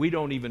shepherds, and we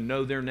don't even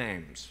know their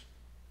names.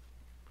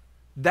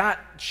 That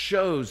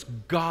shows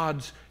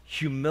God's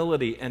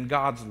humility and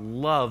God's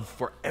love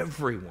for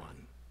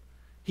everyone.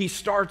 He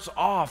starts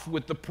off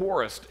with the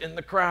poorest in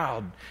the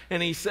crowd,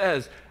 and he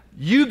says,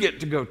 you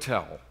get to go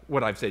tell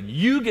what I've said.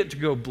 You get to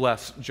go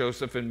bless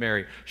Joseph and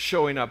Mary,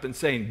 showing up and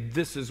saying,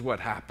 this is what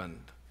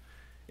happened,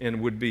 and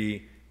would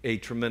be a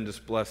tremendous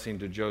blessing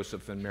to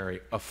Joseph and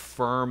Mary,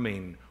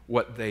 affirming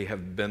what they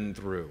have been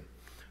through.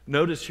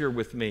 Notice here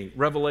with me,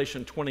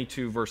 Revelation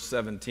 22, verse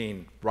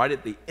 17, right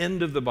at the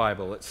end of the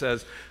Bible, it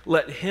says,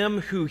 let him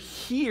who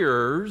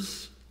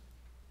hears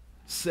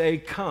say,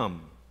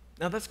 come.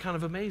 Now that's kind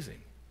of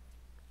amazing.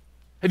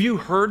 Have you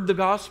heard the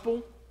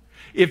gospel?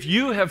 If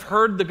you have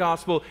heard the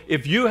gospel,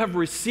 if you have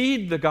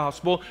received the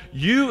gospel,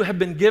 you have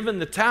been given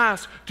the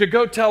task to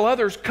go tell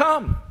others,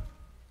 come.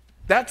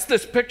 That's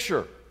this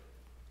picture.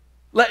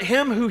 Let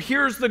him who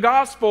hears the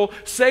gospel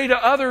say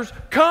to others,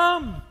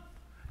 come.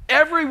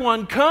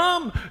 Everyone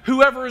come.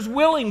 Whoever is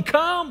willing,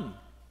 come.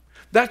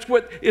 That's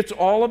what it's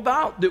all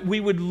about, that we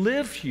would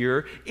live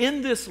here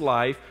in this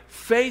life,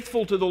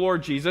 faithful to the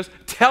Lord Jesus,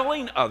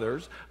 telling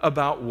others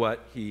about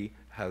what he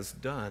has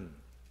done.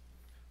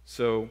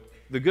 So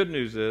the good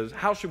news is,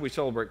 how should we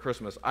celebrate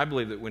Christmas? I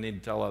believe that we need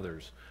to tell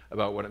others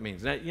about what it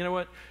means. Now, you know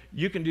what?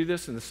 You can do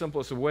this in the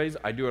simplest of ways.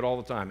 I do it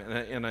all the time.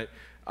 And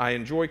I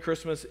enjoy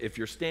Christmas if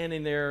you're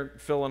standing there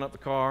filling up the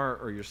car,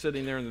 or you're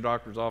sitting there in the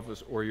doctor's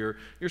office, or you're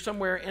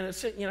somewhere, and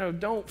it's,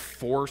 don't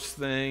force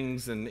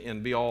things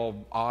and be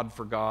all odd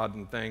for God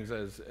and things,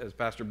 as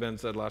Pastor Ben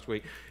said last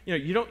week.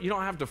 You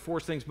don't have to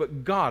force things,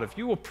 but God, if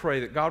you will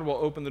pray that God will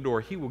open the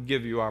door, he will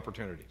give you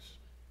opportunities.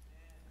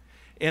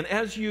 And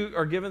as you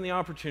are given the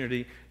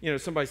opportunity,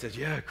 somebody says,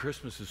 yeah,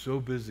 Christmas is so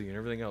busy and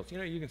everything else.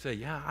 You can say,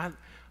 yeah,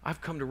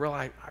 I've come to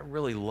realize I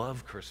really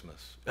love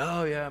Christmas.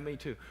 Oh, yeah, me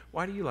too.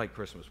 Why do you like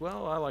Christmas?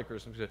 Well, I like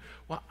Christmas.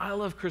 Well, I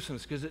love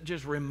Christmas because it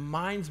just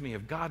reminds me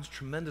of God's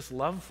tremendous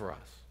love for us.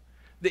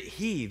 That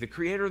he, the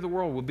creator of the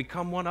world, will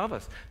become one of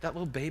us. That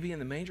little baby in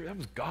the manger, that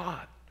was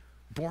God,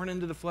 born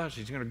into the flesh.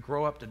 He's going to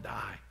grow up to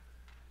die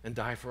and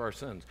die for our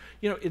sins.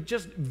 It's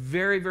just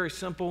very, very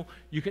simple.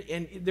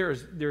 And there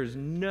is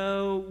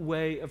no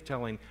way of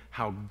telling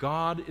how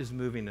God is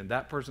moving in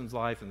that person's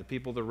life and the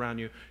people that are around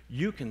you.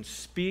 You can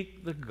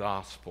speak the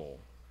gospel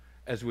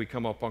as we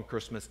come up on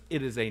Christmas.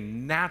 It is a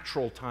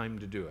natural time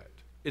to do it.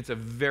 It's a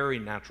very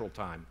natural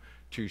time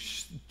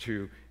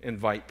to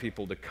invite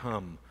people to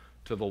come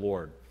to the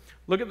Lord.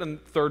 Look at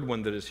the third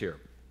one that is here.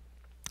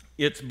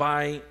 It's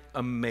by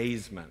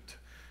amazement.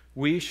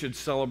 We should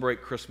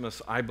celebrate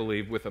Christmas, I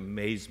believe, with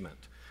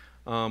amazement,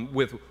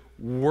 with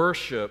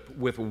worship,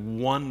 with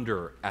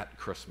wonder at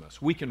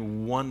Christmas. We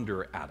can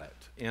wonder at it.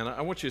 And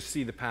I want you to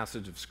see the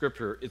passage of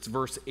Scripture. It's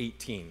verse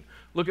 18.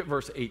 Look at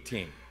verse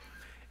 18.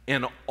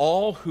 And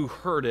all who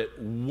heard it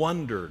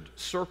wondered.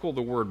 Circle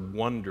the word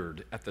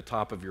wondered at the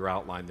top of your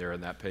outline there in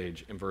that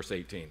page in verse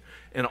 18.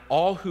 And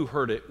all who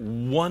heard it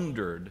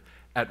wondered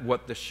at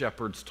what the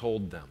shepherds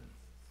told them.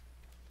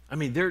 I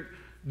mean,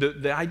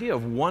 the idea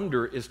of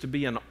wonder is to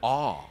be in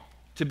awe,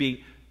 to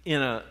be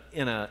in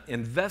a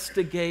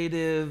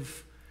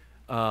investigative,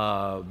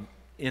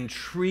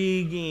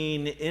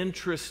 intriguing,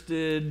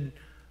 interested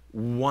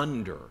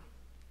wonder,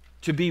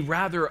 to be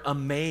rather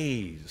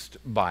amazed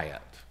by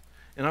it.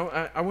 And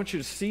I want you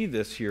to see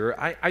this here.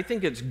 I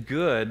think it's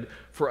good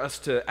for us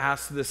to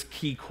ask this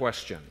key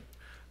question.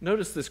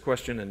 Notice this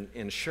question,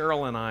 and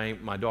Cheryl and I,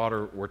 my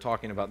daughter, were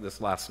talking about this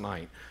last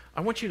night.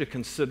 I want you to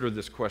consider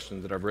this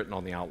question that I've written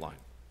on the outline.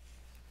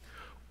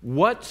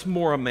 What's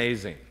more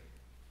amazing,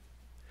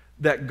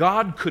 that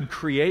God could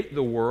create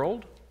the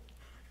world,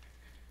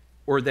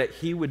 or that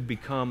he would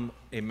become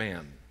a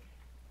man?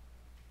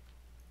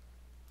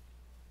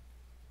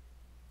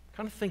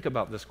 Kind of think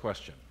about this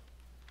question.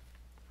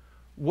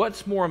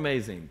 What's more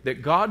amazing,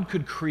 that God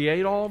could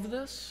create all of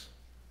this,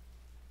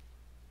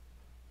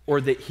 or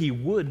that he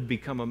would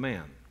become a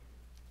man?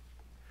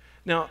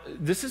 Now,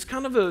 this is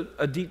kind of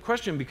a deep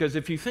question, because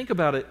if you think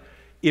about it,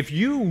 if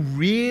you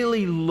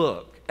really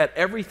look at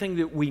everything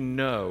that we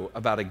know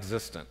about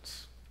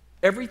existence,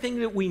 everything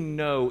that we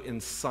know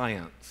in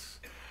science,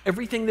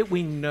 everything that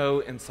we know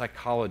in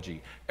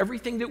psychology,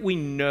 everything that we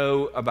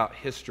know about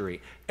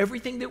history,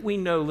 everything that we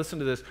know, listen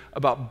to this,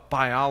 about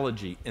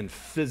biology and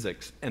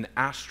physics and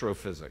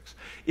astrophysics,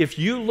 if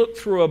you look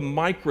through a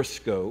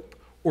microscope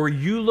or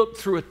you look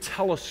through a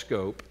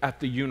telescope at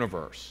the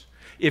universe,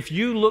 If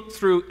you look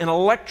through an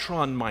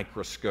electron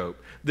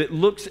microscope that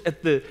looks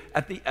at the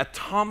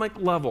atomic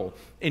level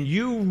and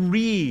you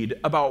read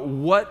about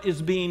what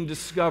is being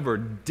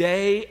discovered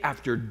day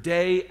after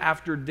day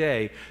after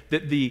day,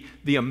 that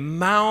the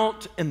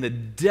amount and the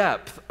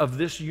depth of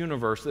this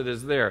universe that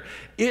is there,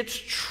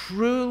 it's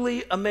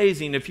truly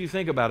amazing if you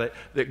think about it,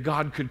 that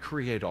God could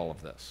create all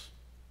of this.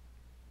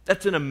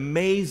 That's an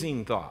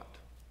amazing thought,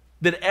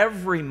 that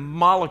every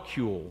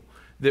molecule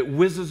that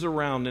whizzes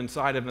around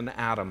inside of an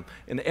atom,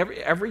 and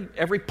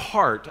every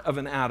part of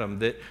an atom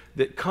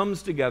that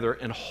comes together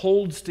and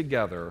holds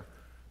together,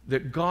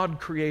 that God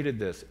created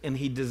this and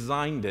He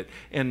designed it,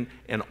 and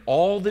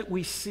all that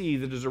we see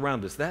that is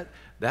around us, that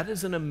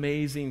is an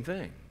amazing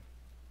thing.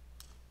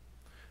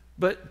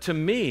 But to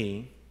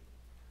me,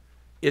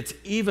 it's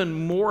even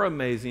more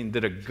amazing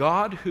that a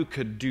God who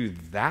could do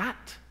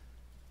that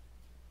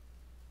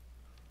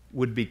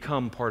would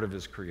become part of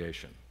His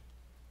creation.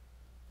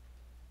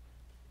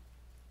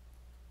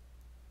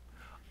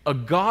 A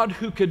God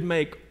who could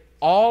make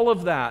all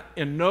of that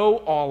and know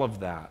all of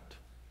that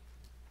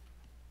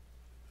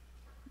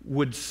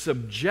would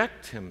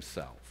subject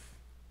Himself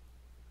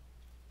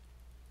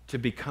to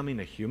becoming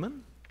a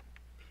human?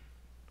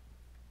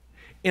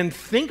 And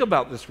think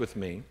about this with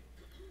me.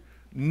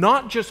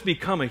 Not just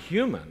become a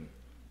human,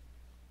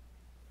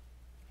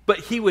 but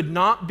He would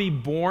not be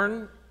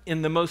born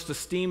in the most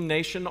esteemed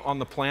nation on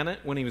the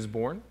planet when He was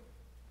born.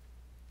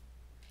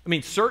 I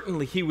mean,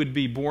 certainly He would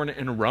be born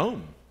in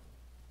Rome.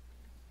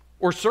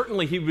 Or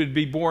certainly He would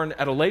be born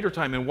at a later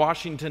time in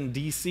Washington,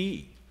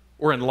 D.C.,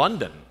 or in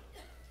London.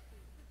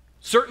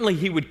 Certainly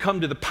He would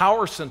come to the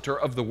power center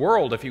of the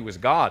world if He was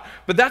God.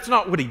 But that's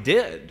not what He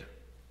did.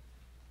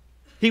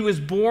 He was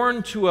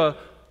born to a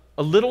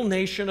little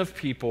nation of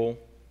people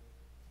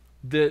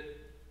that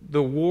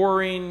the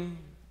warring,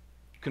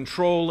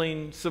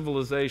 controlling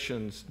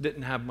civilizations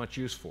didn't have much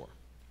use for.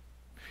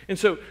 And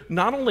so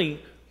not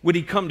only would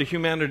He come to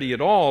humanity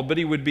at all, but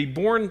He would be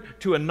born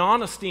to a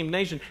non-esteemed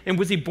nation. And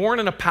was He born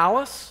in a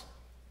palace?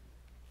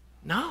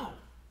 No.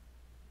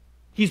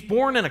 He's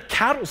born in a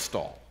cattle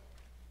stall.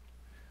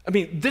 I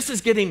mean, this is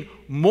getting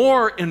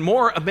more and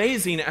more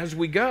amazing as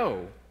we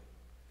go.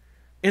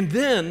 And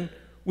then,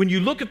 when you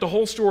look at the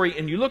whole story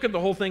and you look at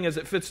the whole thing as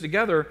it fits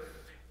together,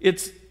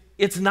 it's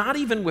not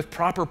even with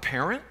proper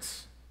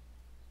parents.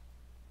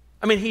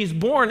 I mean, He's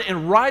born,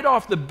 and right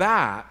off the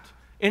bat,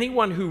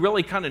 anyone who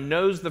really kind of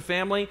knows the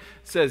family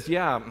says,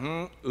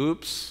 yeah,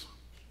 oops.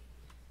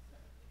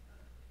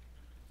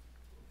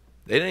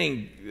 They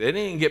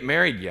didn't get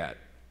married yet.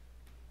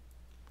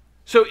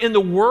 So in the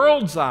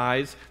world's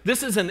eyes,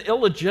 this is an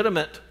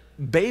illegitimate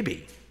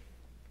baby.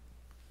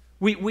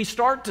 We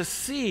start to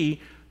see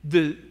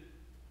the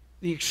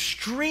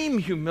extreme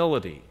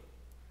humility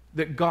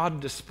that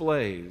God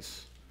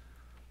displays,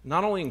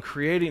 not only in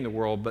creating the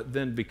world, but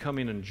then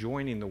becoming and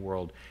joining the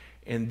world.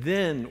 And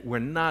then we're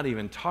not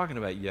even talking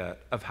about yet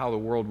of how the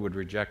world would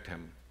reject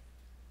Him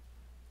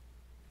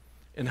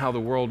and how the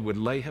world would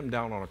lay Him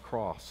down on a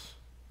cross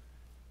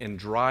and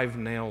drive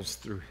nails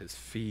through His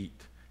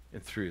feet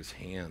and through His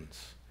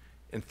hands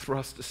and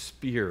thrust a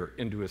spear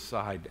into His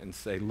side and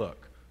say,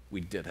 look, we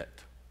did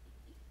it.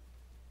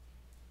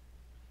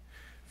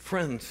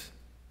 Friends,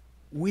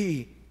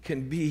 we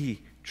can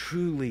be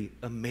truly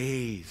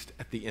amazed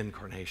at the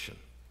incarnation.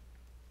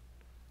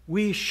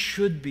 We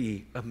should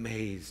be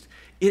amazed.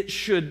 It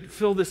should,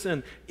 fill this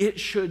in, it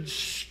should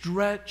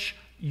stretch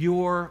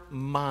your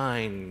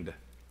mind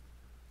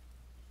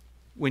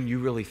when you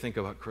really think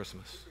about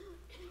Christmas.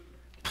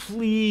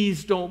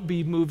 Please don't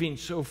be moving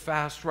so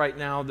fast right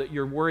now that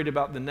you're worried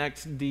about the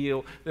next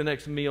deal, the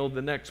next meal,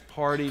 the next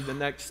party, the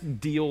next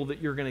deal that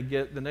you're going to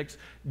get, the next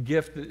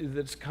gift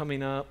that's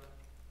coming up.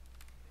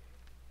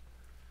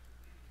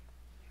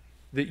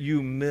 That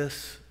you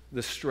miss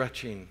the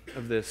stretching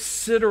of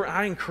this.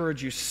 I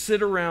encourage you,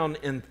 sit around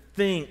and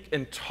think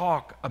and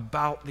talk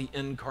about the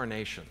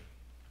incarnation.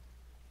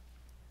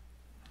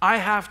 I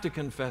have to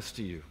confess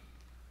to you,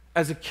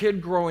 as a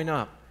kid growing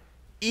up,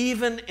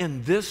 even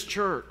in this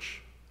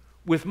church,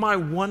 with my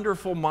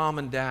wonderful mom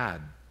and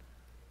dad,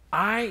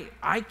 I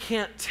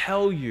can't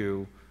tell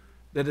you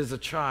that as a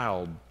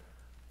child,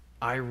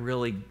 I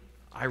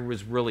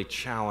was really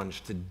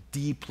challenged to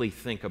deeply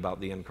think about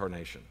the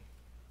incarnation.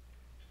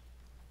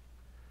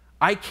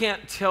 I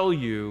can't tell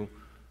you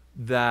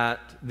that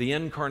the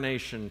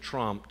incarnation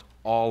trumped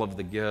all of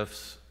the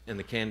gifts and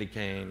the candy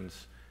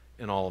canes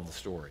and all of the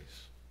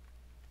stories.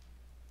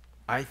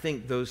 I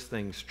think those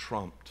things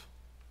trumped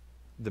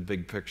the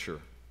big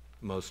picture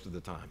most of the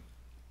time.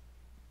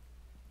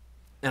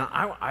 And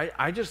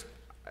I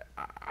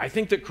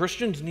think that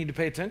Christians need to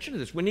pay attention to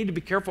this. We need to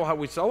be careful how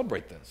we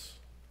celebrate this.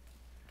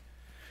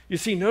 You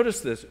see, notice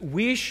this.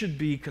 We should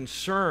be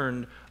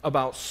concerned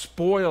about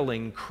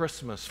spoiling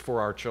Christmas for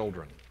our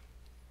children.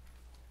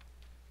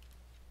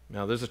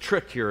 Now, there's a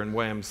trick here in the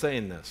way I'm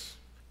saying this.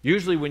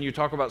 Usually when you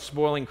talk about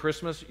spoiling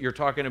Christmas, you're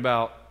talking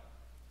about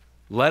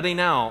letting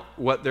out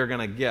what they're going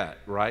to get,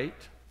 right?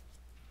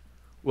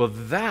 Well,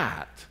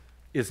 that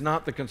is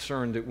not the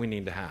concern that we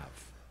need to have.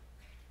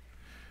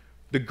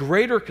 The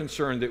greater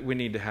concern that we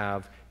need to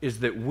have is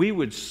that we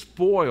would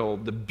spoil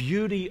the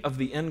beauty of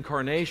the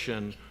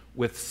incarnation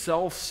with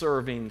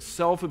self-serving,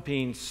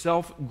 self-appealing,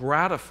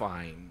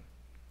 self-gratifying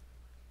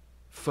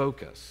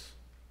focus.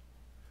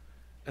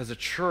 As a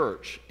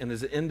church and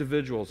as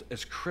individuals,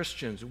 as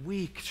Christians,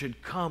 we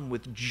should come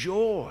with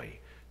joy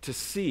to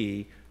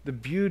see the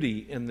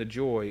beauty and the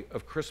joy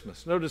of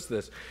Christmas. Notice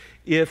this.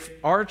 If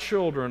our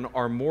children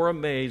are more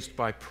amazed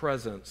by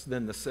presents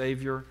than the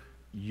Savior,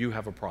 you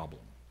have a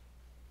problem.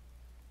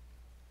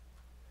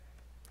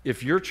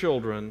 If your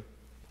children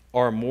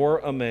are more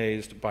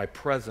amazed by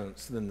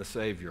presents than the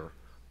Savior,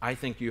 I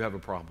think you have a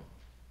problem.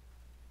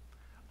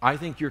 I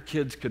think your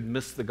kids could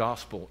miss the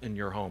gospel in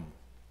your home.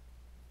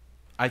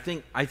 I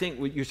think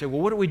you say,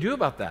 well, what do we do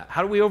about that?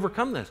 How do we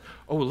overcome this?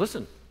 Oh, well,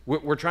 listen,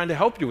 we're trying to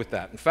help you with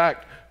that. In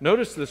fact,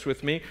 notice this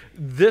with me.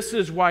 This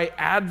is why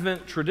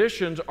Advent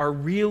traditions are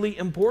really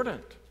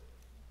important.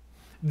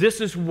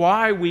 This is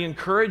why we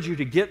encourage you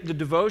to get the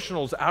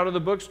devotionals out of the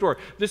bookstore.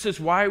 This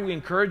is why we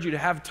encourage you to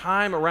have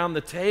time around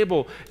the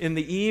table in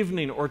the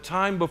evening or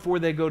time before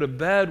they go to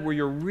bed where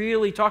you're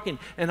really talking.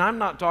 And I'm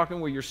not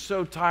talking where you're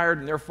so tired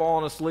and they're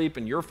falling asleep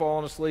and you're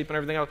falling asleep and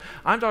everything else.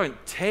 I'm talking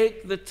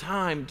take the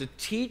time to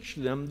teach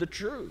them the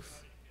truth.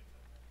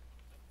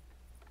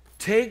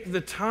 Take the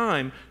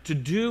time to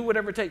do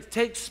whatever it takes.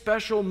 Take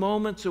special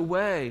moments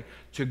away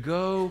to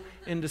go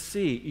and to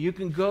see. You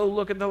can go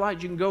look at the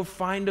lights. You can go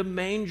find a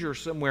manger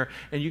somewhere,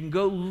 and you can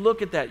go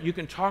look at that. You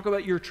can talk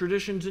about your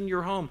traditions in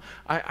your home.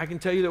 I can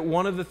tell you that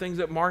one of the things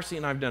that Marcy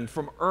and I have done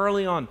from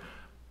early on,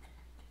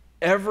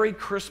 every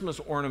Christmas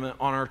ornament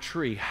on our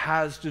tree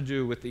has to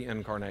do with the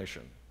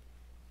incarnation.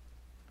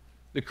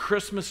 The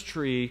Christmas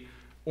tree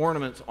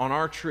ornaments on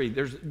our tree,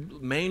 there's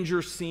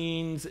manger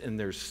scenes and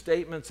there's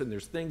statements and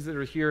there's things that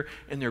are here,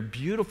 and they're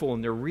beautiful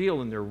and they're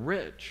real and they're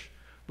rich,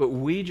 but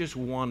we just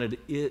wanted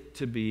it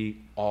to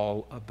be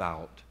all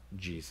about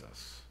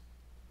Jesus.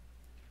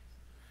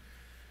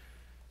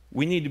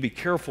 We need to be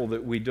careful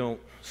that we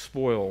don't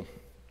spoil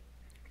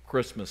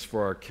Christmas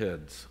for our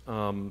kids.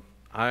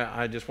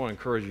 I just want to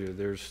encourage you,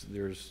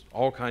 there's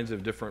all kinds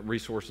of different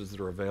resources that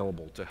are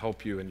available to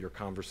help you in your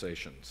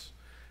conversations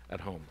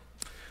at home.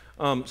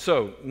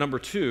 So, number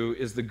 2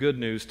 is the good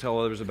news, tell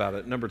others about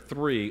it. Number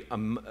 3,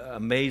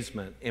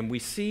 amazement. And we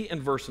see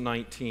in verse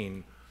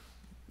 19,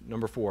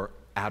 number 4,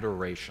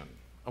 adoration.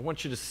 I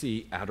want you to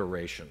see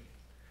adoration.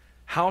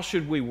 How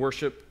should we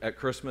worship at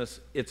Christmas?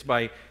 It's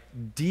by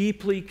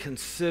deeply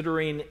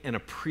considering and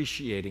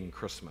appreciating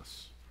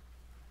Christmas.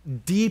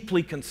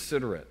 Deeply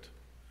consider it.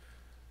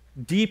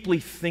 Deeply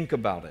think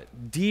about it.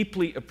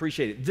 Deeply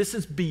appreciate it. This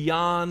is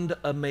beyond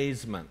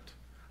amazement.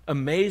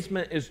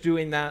 Amazement is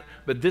doing that,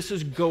 but this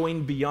is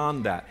going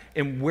beyond that.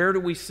 And where do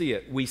we see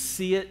it? We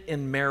see it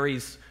in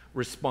Mary's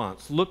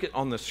response. Look at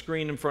on the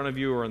screen in front of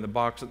you or in the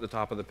box at the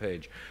top of the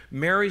page.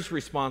 Mary's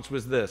response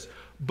was this,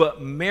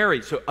 but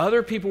Mary, so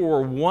other people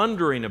were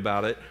wondering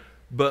about it,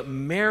 but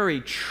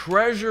Mary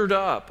treasured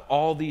up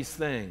all these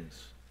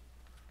things,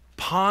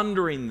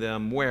 pondering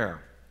them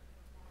where?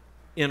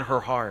 In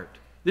her heart.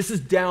 This is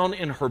down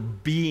in her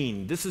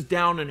being. This is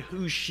down in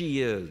who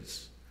she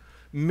is.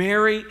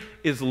 Mary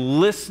is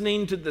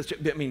listening to this.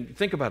 I mean,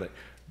 think about it.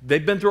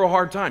 They've been through a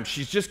hard time.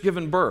 She's just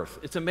given birth.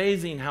 It's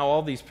amazing how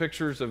all these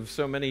pictures of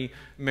so many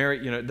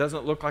Mary, it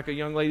doesn't look like a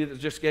young lady that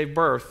just gave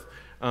birth.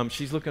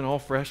 She's looking all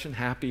fresh and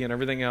happy and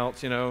everything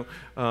else,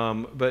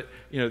 But,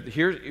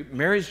 here,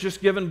 Mary's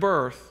just given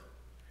birth,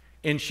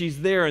 and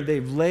she's there, and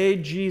they've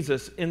laid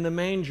Jesus in the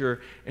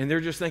manger, and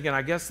they're just thinking,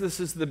 I guess this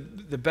is the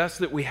best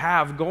that we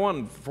have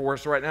going for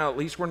us right now. At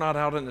least we're not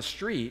out in the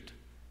street.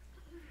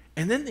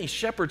 And then these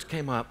shepherds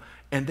came up,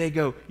 and they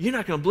go, you're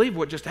not going to believe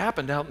what just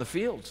happened out in the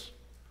fields.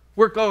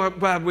 We're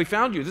glad we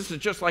found you. This is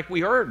just like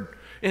we heard.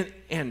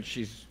 And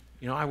she's,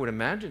 I would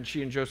imagine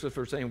she and Joseph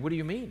are saying, what do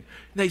you mean? And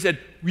they said,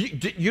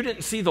 you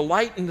didn't see the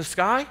light in the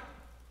sky?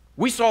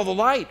 We saw the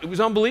light. It was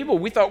unbelievable.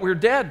 We thought we were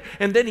dead.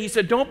 And then he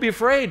said, don't be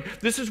afraid.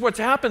 This is what's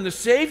happened. The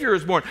Savior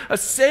is born. A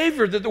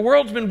Savior that the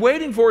world's been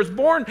waiting for is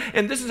born.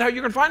 And this is how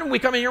you're going to find him. We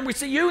come in here and we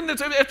see you, and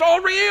it's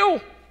all real.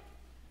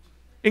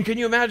 And can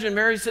you imagine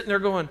Mary sitting there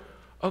going,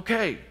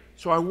 okay,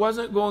 so I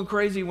wasn't going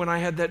crazy when I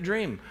had that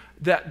dream.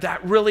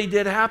 That really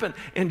did happen.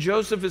 And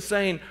Joseph is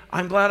saying,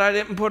 I'm glad I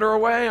didn't put her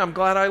away. I'm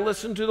glad I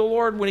listened to the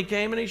Lord when he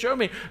came and he showed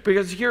me.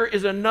 Because here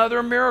is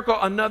another miracle,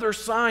 another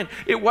sign.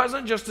 It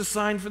wasn't just a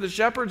sign for the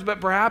shepherds,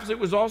 but perhaps it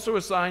was also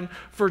a sign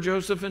for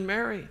Joseph and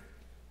Mary.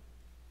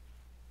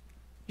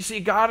 You see,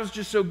 God is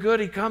just so good.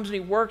 He comes and he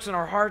works in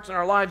our hearts and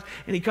our lives,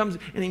 and he comes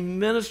and he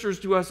ministers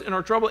to us in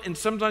our trouble. And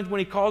sometimes when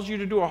he calls you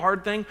to do a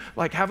hard thing,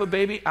 like have a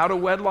baby out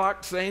of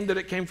wedlock, saying that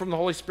it came from the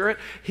Holy Spirit,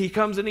 he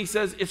comes and he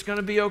says, it's going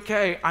to be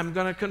okay. I'm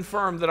going to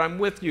confirm that I'm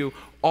with you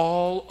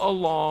all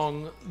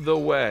along the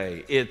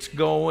way. It's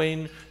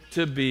going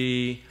to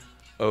be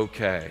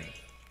okay.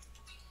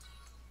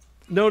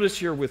 Notice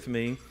here with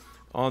me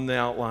on the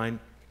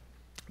outline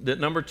that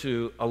number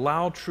 2,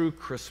 allow true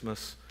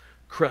Christmas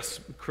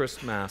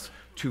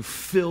to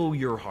fill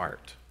your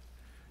heart.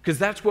 Because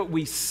that's what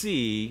we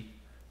see,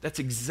 that's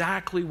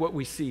exactly what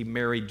we see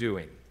Mary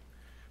doing.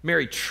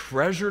 Mary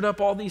treasured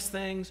up all these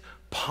things,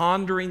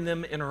 pondering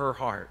them in her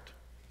heart.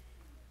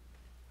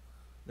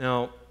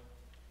 Now,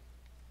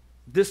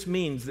 this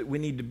means that we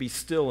need to be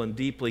still and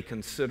deeply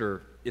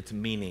consider its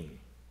meaning.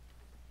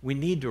 We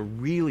need to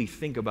really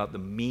think about the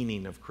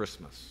meaning of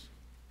Christmas.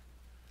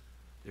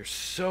 There's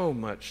so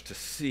much to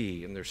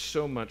see and there's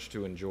so much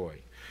to enjoy.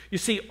 You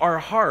see, our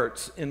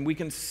hearts, and we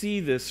can see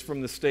this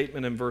from the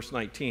statement in verse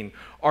 19,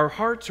 our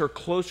hearts are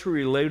closely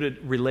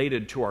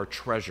related to our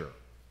treasure.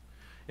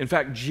 In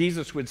fact,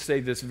 Jesus would say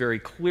this very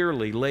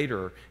clearly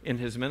later in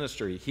his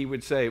ministry. He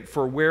would say,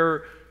 for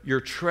where your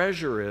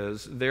treasure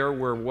is, there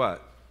where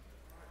what?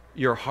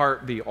 Your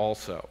heart be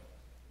also.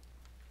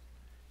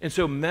 And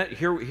so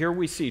here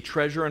we see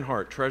treasure and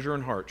heart, treasure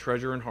and heart,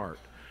 treasure and heart.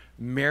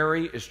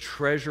 Mary is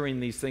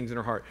treasuring these things in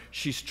her heart.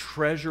 She's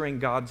treasuring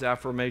God's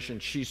affirmation.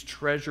 She's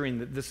treasuring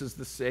that this is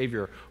the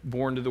Savior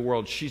born to the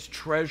world. She's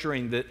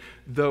treasuring that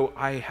though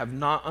I have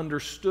not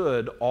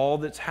understood all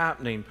that's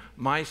happening,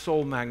 my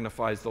soul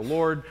magnifies the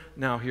Lord.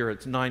 Now here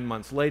it's 9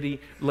 months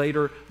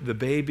later, the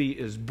baby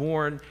is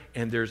born,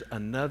 and there's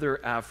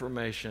another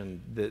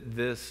affirmation that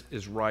this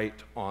is right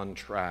on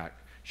track.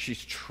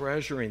 She's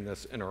treasuring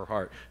this in her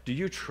heart. Do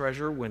you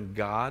treasure when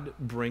God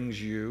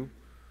brings you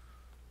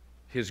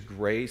His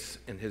grace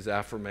and His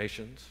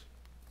affirmations?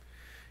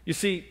 You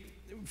see,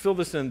 fill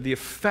this in, the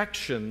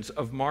affections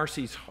of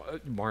Marcy's,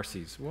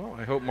 well,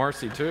 I hope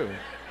Marcy too.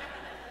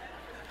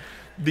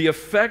 The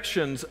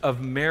affections of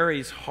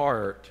Mary's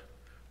heart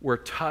were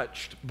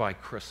touched by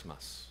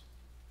Christmas.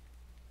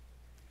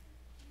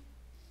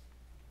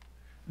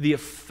 The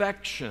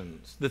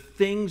affections, the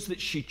things that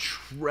she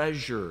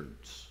treasured,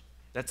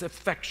 that's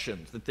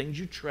affections, the things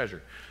you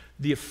treasure.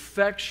 The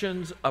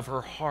affections of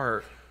her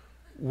heart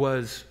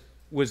was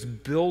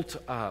built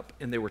up,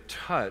 and they were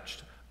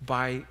touched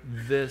by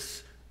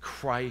this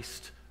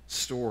Christ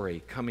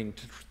story coming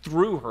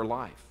through her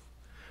life.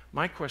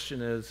 My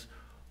question is,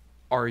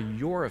 are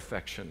your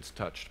affections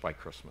touched by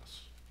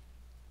Christmas?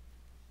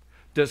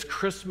 Does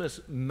Christmas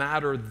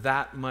matter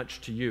that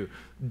much to you?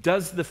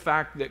 Does the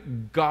fact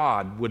that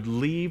God would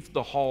leave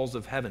the halls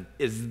of heaven,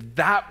 is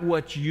that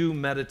what you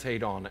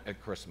meditate on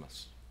at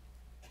Christmas?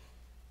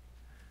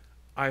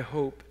 I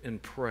hope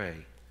and pray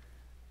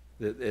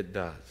that it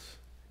does,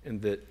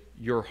 and that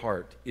your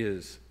heart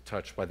is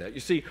touched by that. You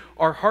see,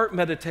 our heart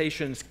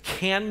meditations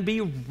can be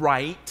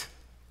right,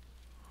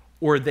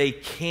 or they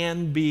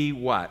can be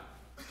what?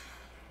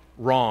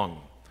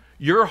 Wrong.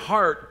 Your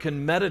heart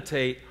can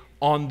meditate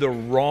on the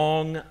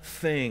wrong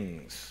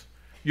things.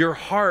 Your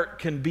heart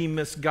can be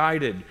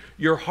misguided.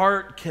 Your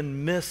heart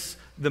can miss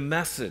the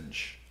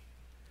message.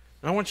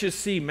 And I want you to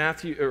see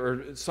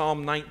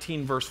Psalm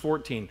 19, verse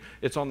 14.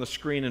 It's on the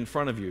screen in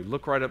front of you.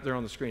 Look right up there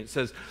on the screen. It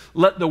says,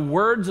 "Let the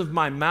words of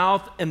my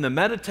mouth and the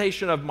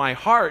meditation of my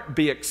heart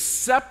be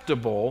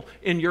acceptable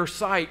in your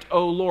sight,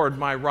 O Lord,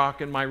 my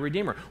rock and my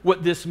redeemer."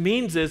 What this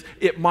means is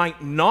it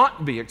might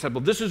not be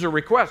acceptable. This is a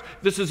request.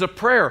 This is a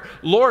prayer.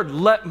 Lord,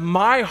 let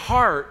my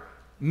heart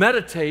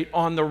meditate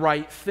on the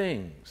right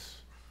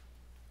things.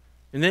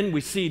 And then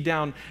we see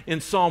down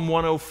in Psalm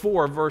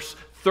 104, verse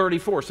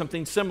 34,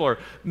 something similar.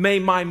 May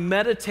my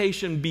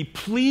meditation be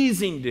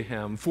pleasing to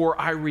him, for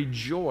I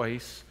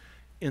rejoice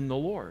in the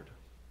Lord.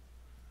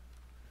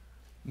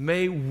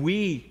 May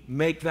we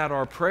make that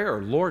our prayer.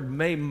 Lord,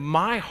 may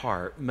my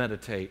heart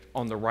meditate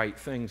on the right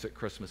things at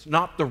Christmas,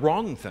 not the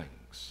wrong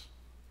things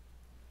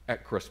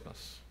at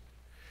Christmas.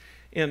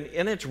 And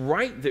it's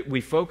right that we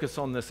focus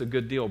on this a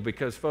good deal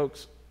because,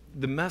 folks,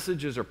 the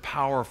messages are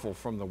powerful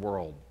from the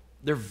world.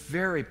 They're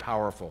very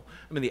powerful.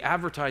 I mean, the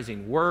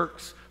advertising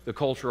works. The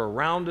culture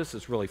around us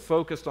is really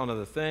focused on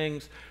other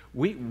things.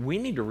 We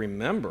need to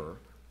remember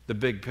the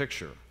big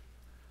picture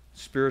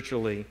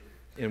spiritually,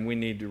 and we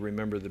need to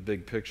remember the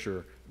big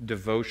picture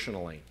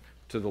devotionally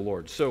to the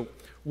Lord. So,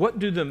 what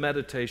do the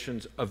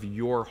meditations of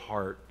your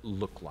heart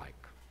look like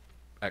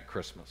at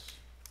Christmas?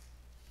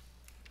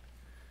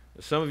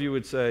 Some of you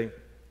would say,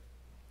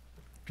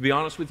 to be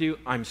honest with you,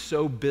 I'm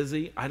so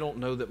busy, I don't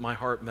know that my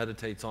heart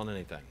meditates on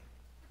anything.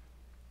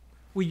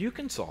 Well, you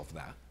can solve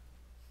that.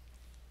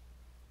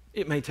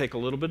 It may take a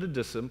little bit of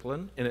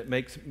discipline, and it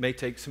may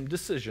take some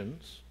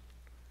decisions,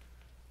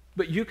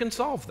 but you can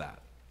solve that.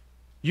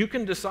 You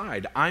can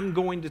decide, I'm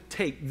going to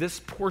take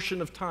this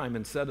portion of time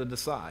and set it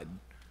aside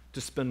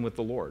to spend with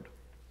the Lord.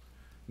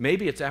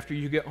 Maybe it's after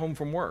you get home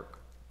from work.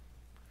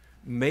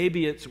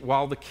 Maybe it's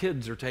while the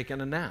kids are taking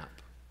a nap.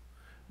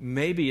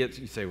 Maybe it's,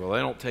 you say, well, they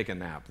don't take a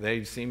nap.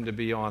 They seem to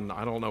be on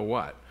I don't know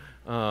what.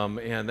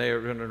 And they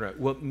are,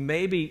 well,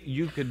 maybe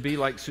you could be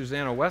like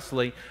Susanna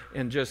Wesley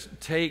and just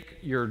take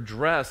your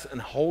dress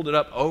and hold it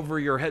up over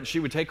your head. She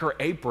would take her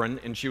apron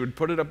and she would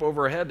put it up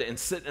over her head and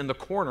sit in the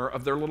corner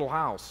of their little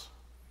house.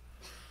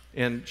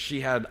 And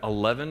she had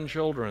 11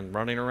 children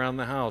running around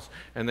the house.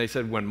 And they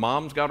said, when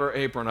mom's got her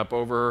apron up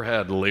over her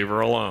head, leave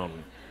her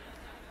alone.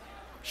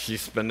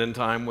 She's spending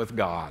time with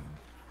God.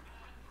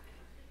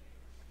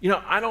 You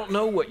know, I don't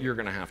know what you're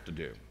going to have to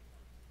do.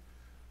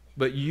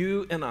 But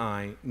you and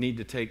I need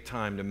to take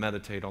time to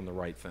meditate on the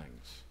right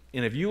things.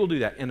 And if you will do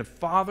that, and if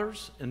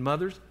fathers and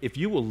mothers, if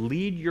you will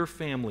lead your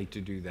family to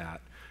do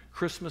that,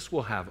 Christmas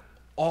will have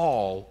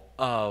all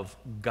of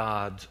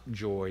God's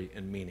joy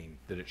and meaning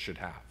that it should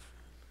have.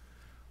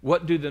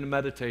 What do the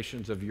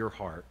meditations of your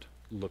heart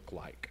look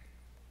like?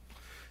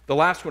 The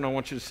last one I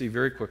want you to see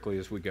very quickly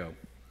as we go.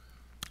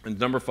 And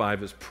number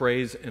 5 is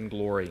praise and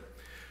glory.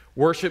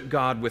 Worship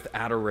God with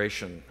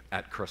adoration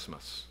at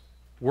Christmas.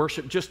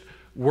 Just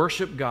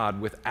worship God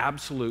with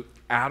absolute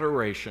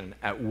adoration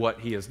at what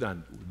he has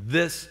done.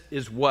 This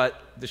is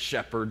what the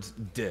shepherds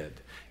did.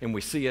 And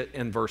we see it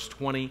in verse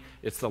 20.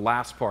 It's the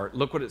last part.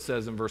 Look what it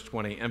says in verse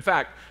 20. In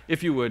fact,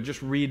 if you would,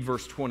 just read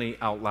verse 20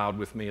 out loud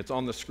with me. It's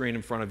on the screen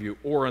in front of you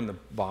or in the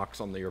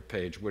box on your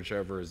page,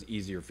 whichever is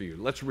easier for you.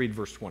 Let's read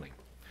verse 20.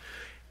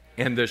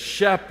 And the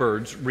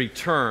shepherds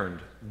returned,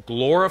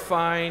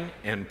 glorifying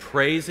and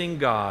praising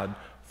God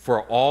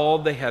for all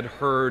they had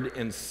heard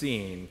and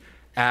seen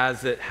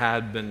as it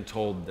had been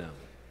told them.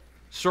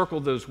 Circle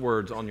those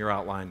words on your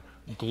outline,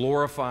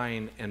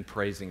 glorifying and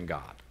praising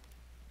God.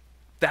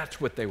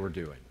 That's what they were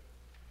doing.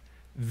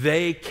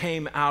 They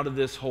came out of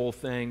this whole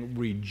thing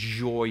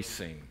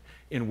rejoicing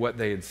in what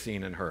they had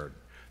seen and heard.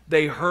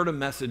 They heard a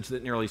message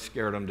that nearly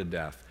scared them to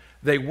death.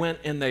 They went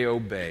and they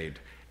obeyed.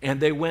 And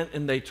they went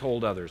and they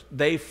told others.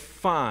 They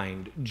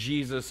find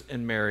Jesus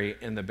and Mary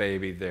and the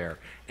baby there.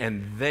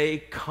 And they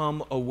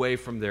come away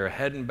from there,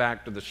 heading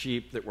back to the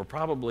sheep that were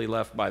probably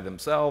left by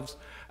themselves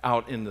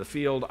out in the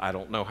field. I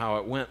don't know how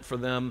it went for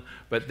them,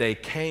 but they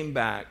came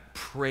back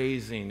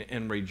praising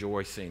and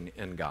rejoicing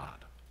in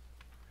God.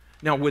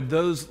 Now, would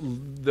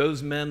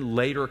those men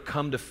later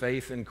come to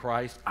faith in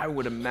Christ? I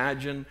would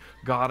imagine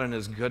God in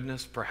his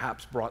goodness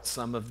perhaps brought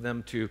some of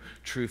them to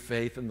true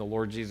faith in the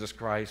Lord Jesus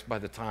Christ by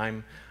the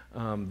time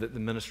that the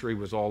ministry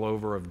was all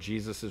over of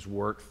Jesus'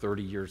 work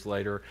 30 years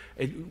later.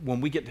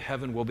 When we get to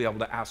heaven, we'll be able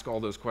to ask all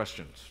those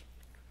questions.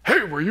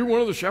 Hey, were you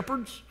one of the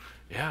shepherds?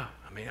 Yeah,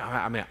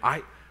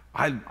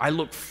 I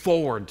look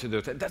forward to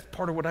those. That's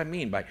part of what I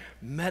mean by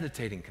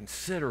meditating,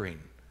 considering,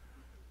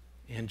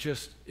 and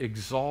just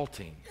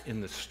exalting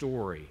in the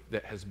story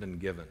that has been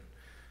given.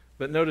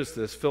 But notice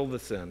this, fill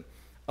this in.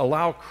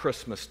 Allow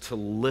Christmas to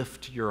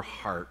lift your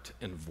heart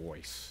and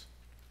voice.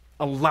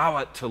 Allow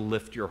it to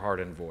lift your heart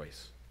and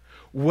voice.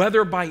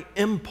 Whether by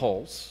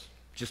impulse,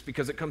 just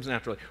because it comes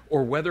naturally,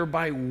 or whether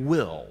by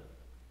will,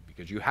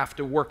 because you have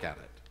to work at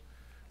it,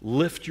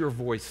 lift your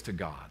voice to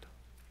God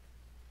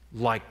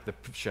like the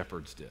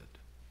shepherds did.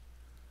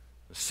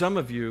 Some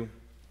of you,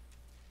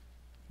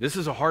 this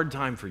is a hard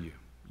time for you.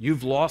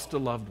 You've lost a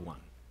loved one,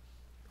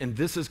 and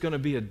this is going to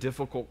be a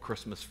difficult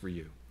Christmas for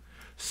you.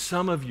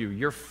 Some of you,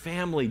 your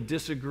family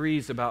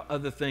disagrees about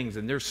other things,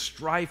 and there's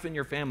strife in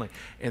your family,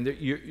 and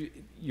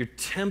you're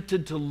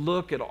tempted to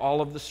look at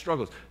all of the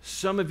struggles.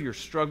 Some of you are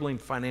struggling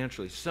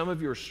financially. Some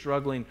of you are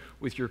struggling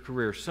with your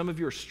career. Some of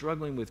you are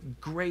struggling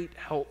with great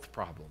health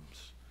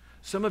problems.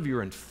 Some of you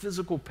are in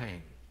physical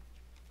pain.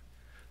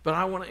 But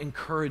I want to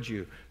encourage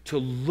you to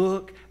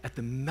look at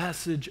the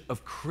message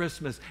of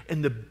Christmas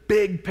in the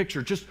big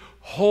picture. Just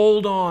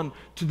hold on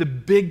to the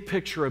big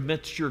picture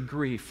amidst your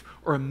grief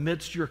or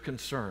amidst your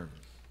concern.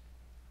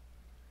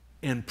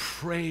 And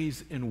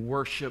praise and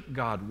worship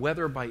God,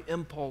 whether by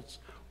impulse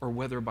or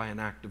whether by an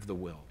act of the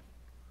will.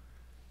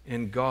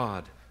 And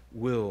God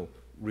will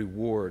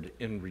reward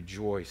and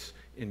rejoice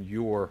in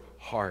your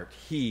heart.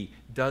 He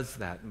does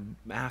that.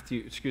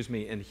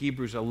 In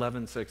Hebrews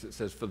 11:6 it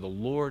says, "For the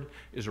Lord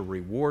is a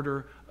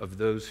rewarder of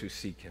those who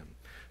seek him."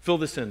 Fill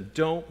this in.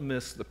 Don't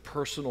miss the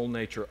personal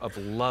nature of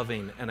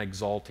loving and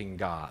exalting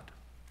God.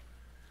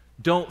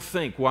 Don't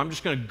think, well, I'm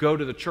just going to go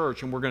to the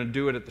church and we're going to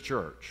do it at the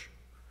church.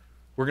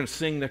 We're going to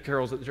sing the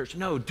carols at the church.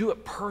 No, do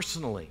it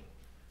personally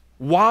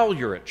while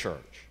you're at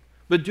church.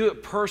 But do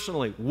it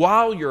personally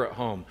while you're at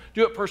home.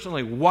 Do it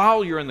personally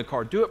while you're in the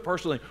car. Do it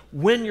personally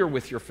when you're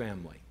with your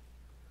family.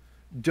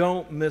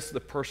 Don't miss the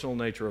personal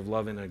nature of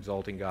loving and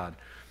exalting God.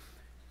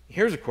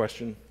 Here's a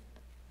question.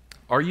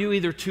 Are you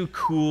either too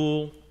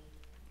cool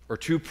or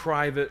too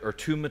private or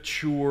too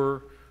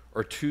mature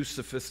or too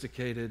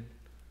sophisticated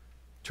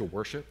to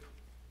worship?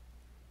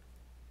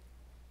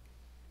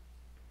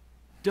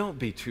 Don't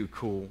be too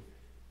cool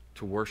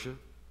to worship.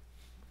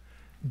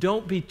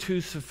 Don't be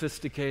too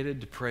sophisticated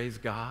to praise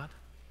God.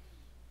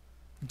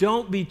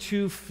 Don't be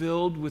too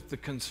filled with the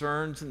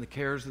concerns and the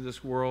cares of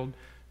this world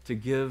to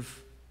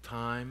give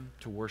time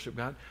to worship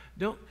God.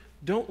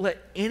 Don't let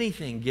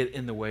anything get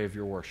in the way of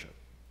your worship.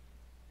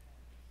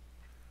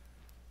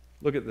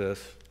 Look at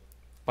this.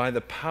 By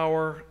the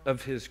power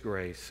of his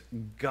grace,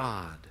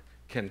 God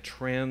can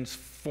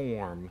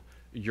transform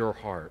your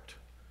heart.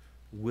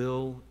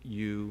 Will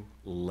you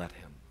let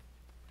him?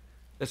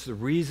 That's the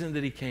reason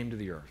that he came to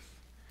the earth.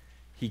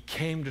 He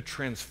came to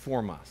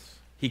transform us.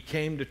 He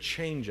came to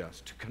change us,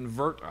 to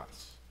convert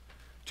us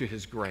to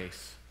his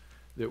grace,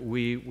 that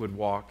we would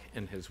walk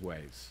in his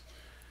ways.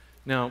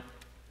 Now,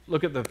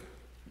 look at the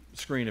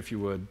screen if you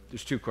would.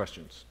 There's 2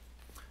 questions.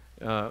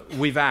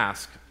 We've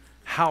asked,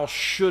 how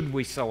should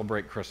we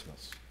celebrate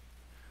Christmas?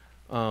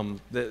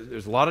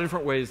 There's a lot of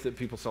different ways that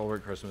people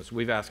celebrate Christmas.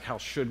 We've asked, how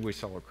should we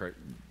celebrate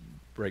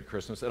celebrate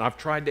Christmas? And I've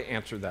tried to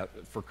answer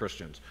that for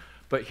Christians.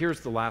 But here's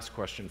the last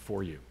question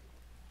for you.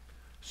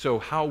 So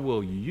how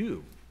will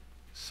you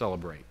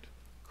celebrate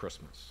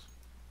Christmas?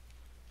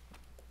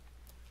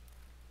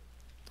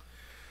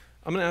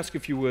 I'm going to ask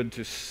if you would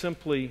to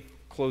simply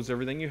close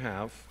everything you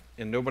have,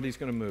 and nobody's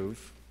going to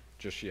move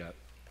just yet.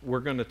 We're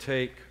going to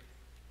take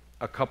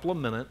a couple of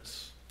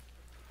minutes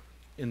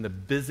in the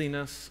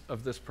busyness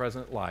of this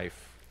present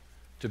life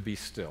to be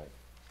still.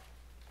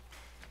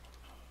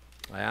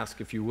 I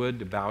ask if you would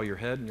to bow your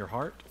head and your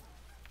heart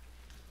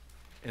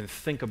and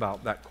think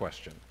about that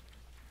question.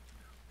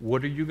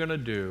 What are you going to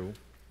do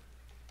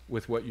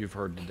with what you've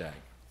heard today?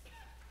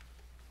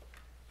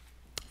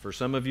 For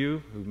some of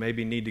you who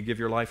maybe need to give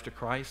your life to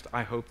Christ,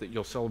 I hope that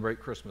you'll celebrate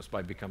Christmas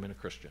by becoming a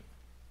Christian.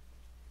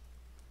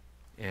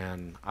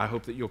 And I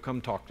hope that you'll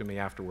come talk to me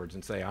afterwards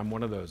and say, I'm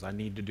one of those, I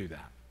need to do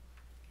that.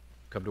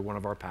 Come to one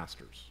of our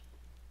pastors.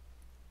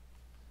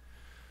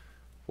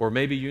 Or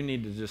maybe you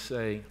need to just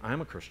say,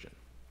 I'm a Christian,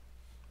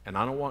 and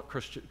I don't want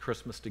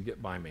Christmas to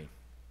get by me.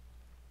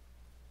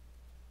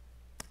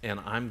 And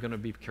I'm going to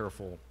be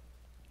careful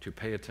to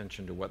pay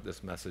attention to what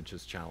this message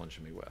has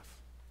challenged me with.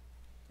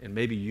 And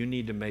maybe you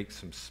need to make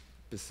some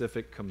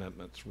specific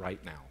commitments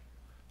right now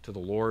to the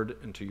Lord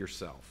and to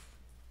yourself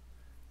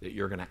that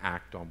you're going to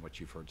act on what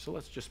you've heard. So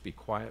let's just be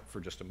quiet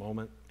for just a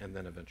moment, and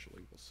then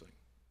eventually we'll sing.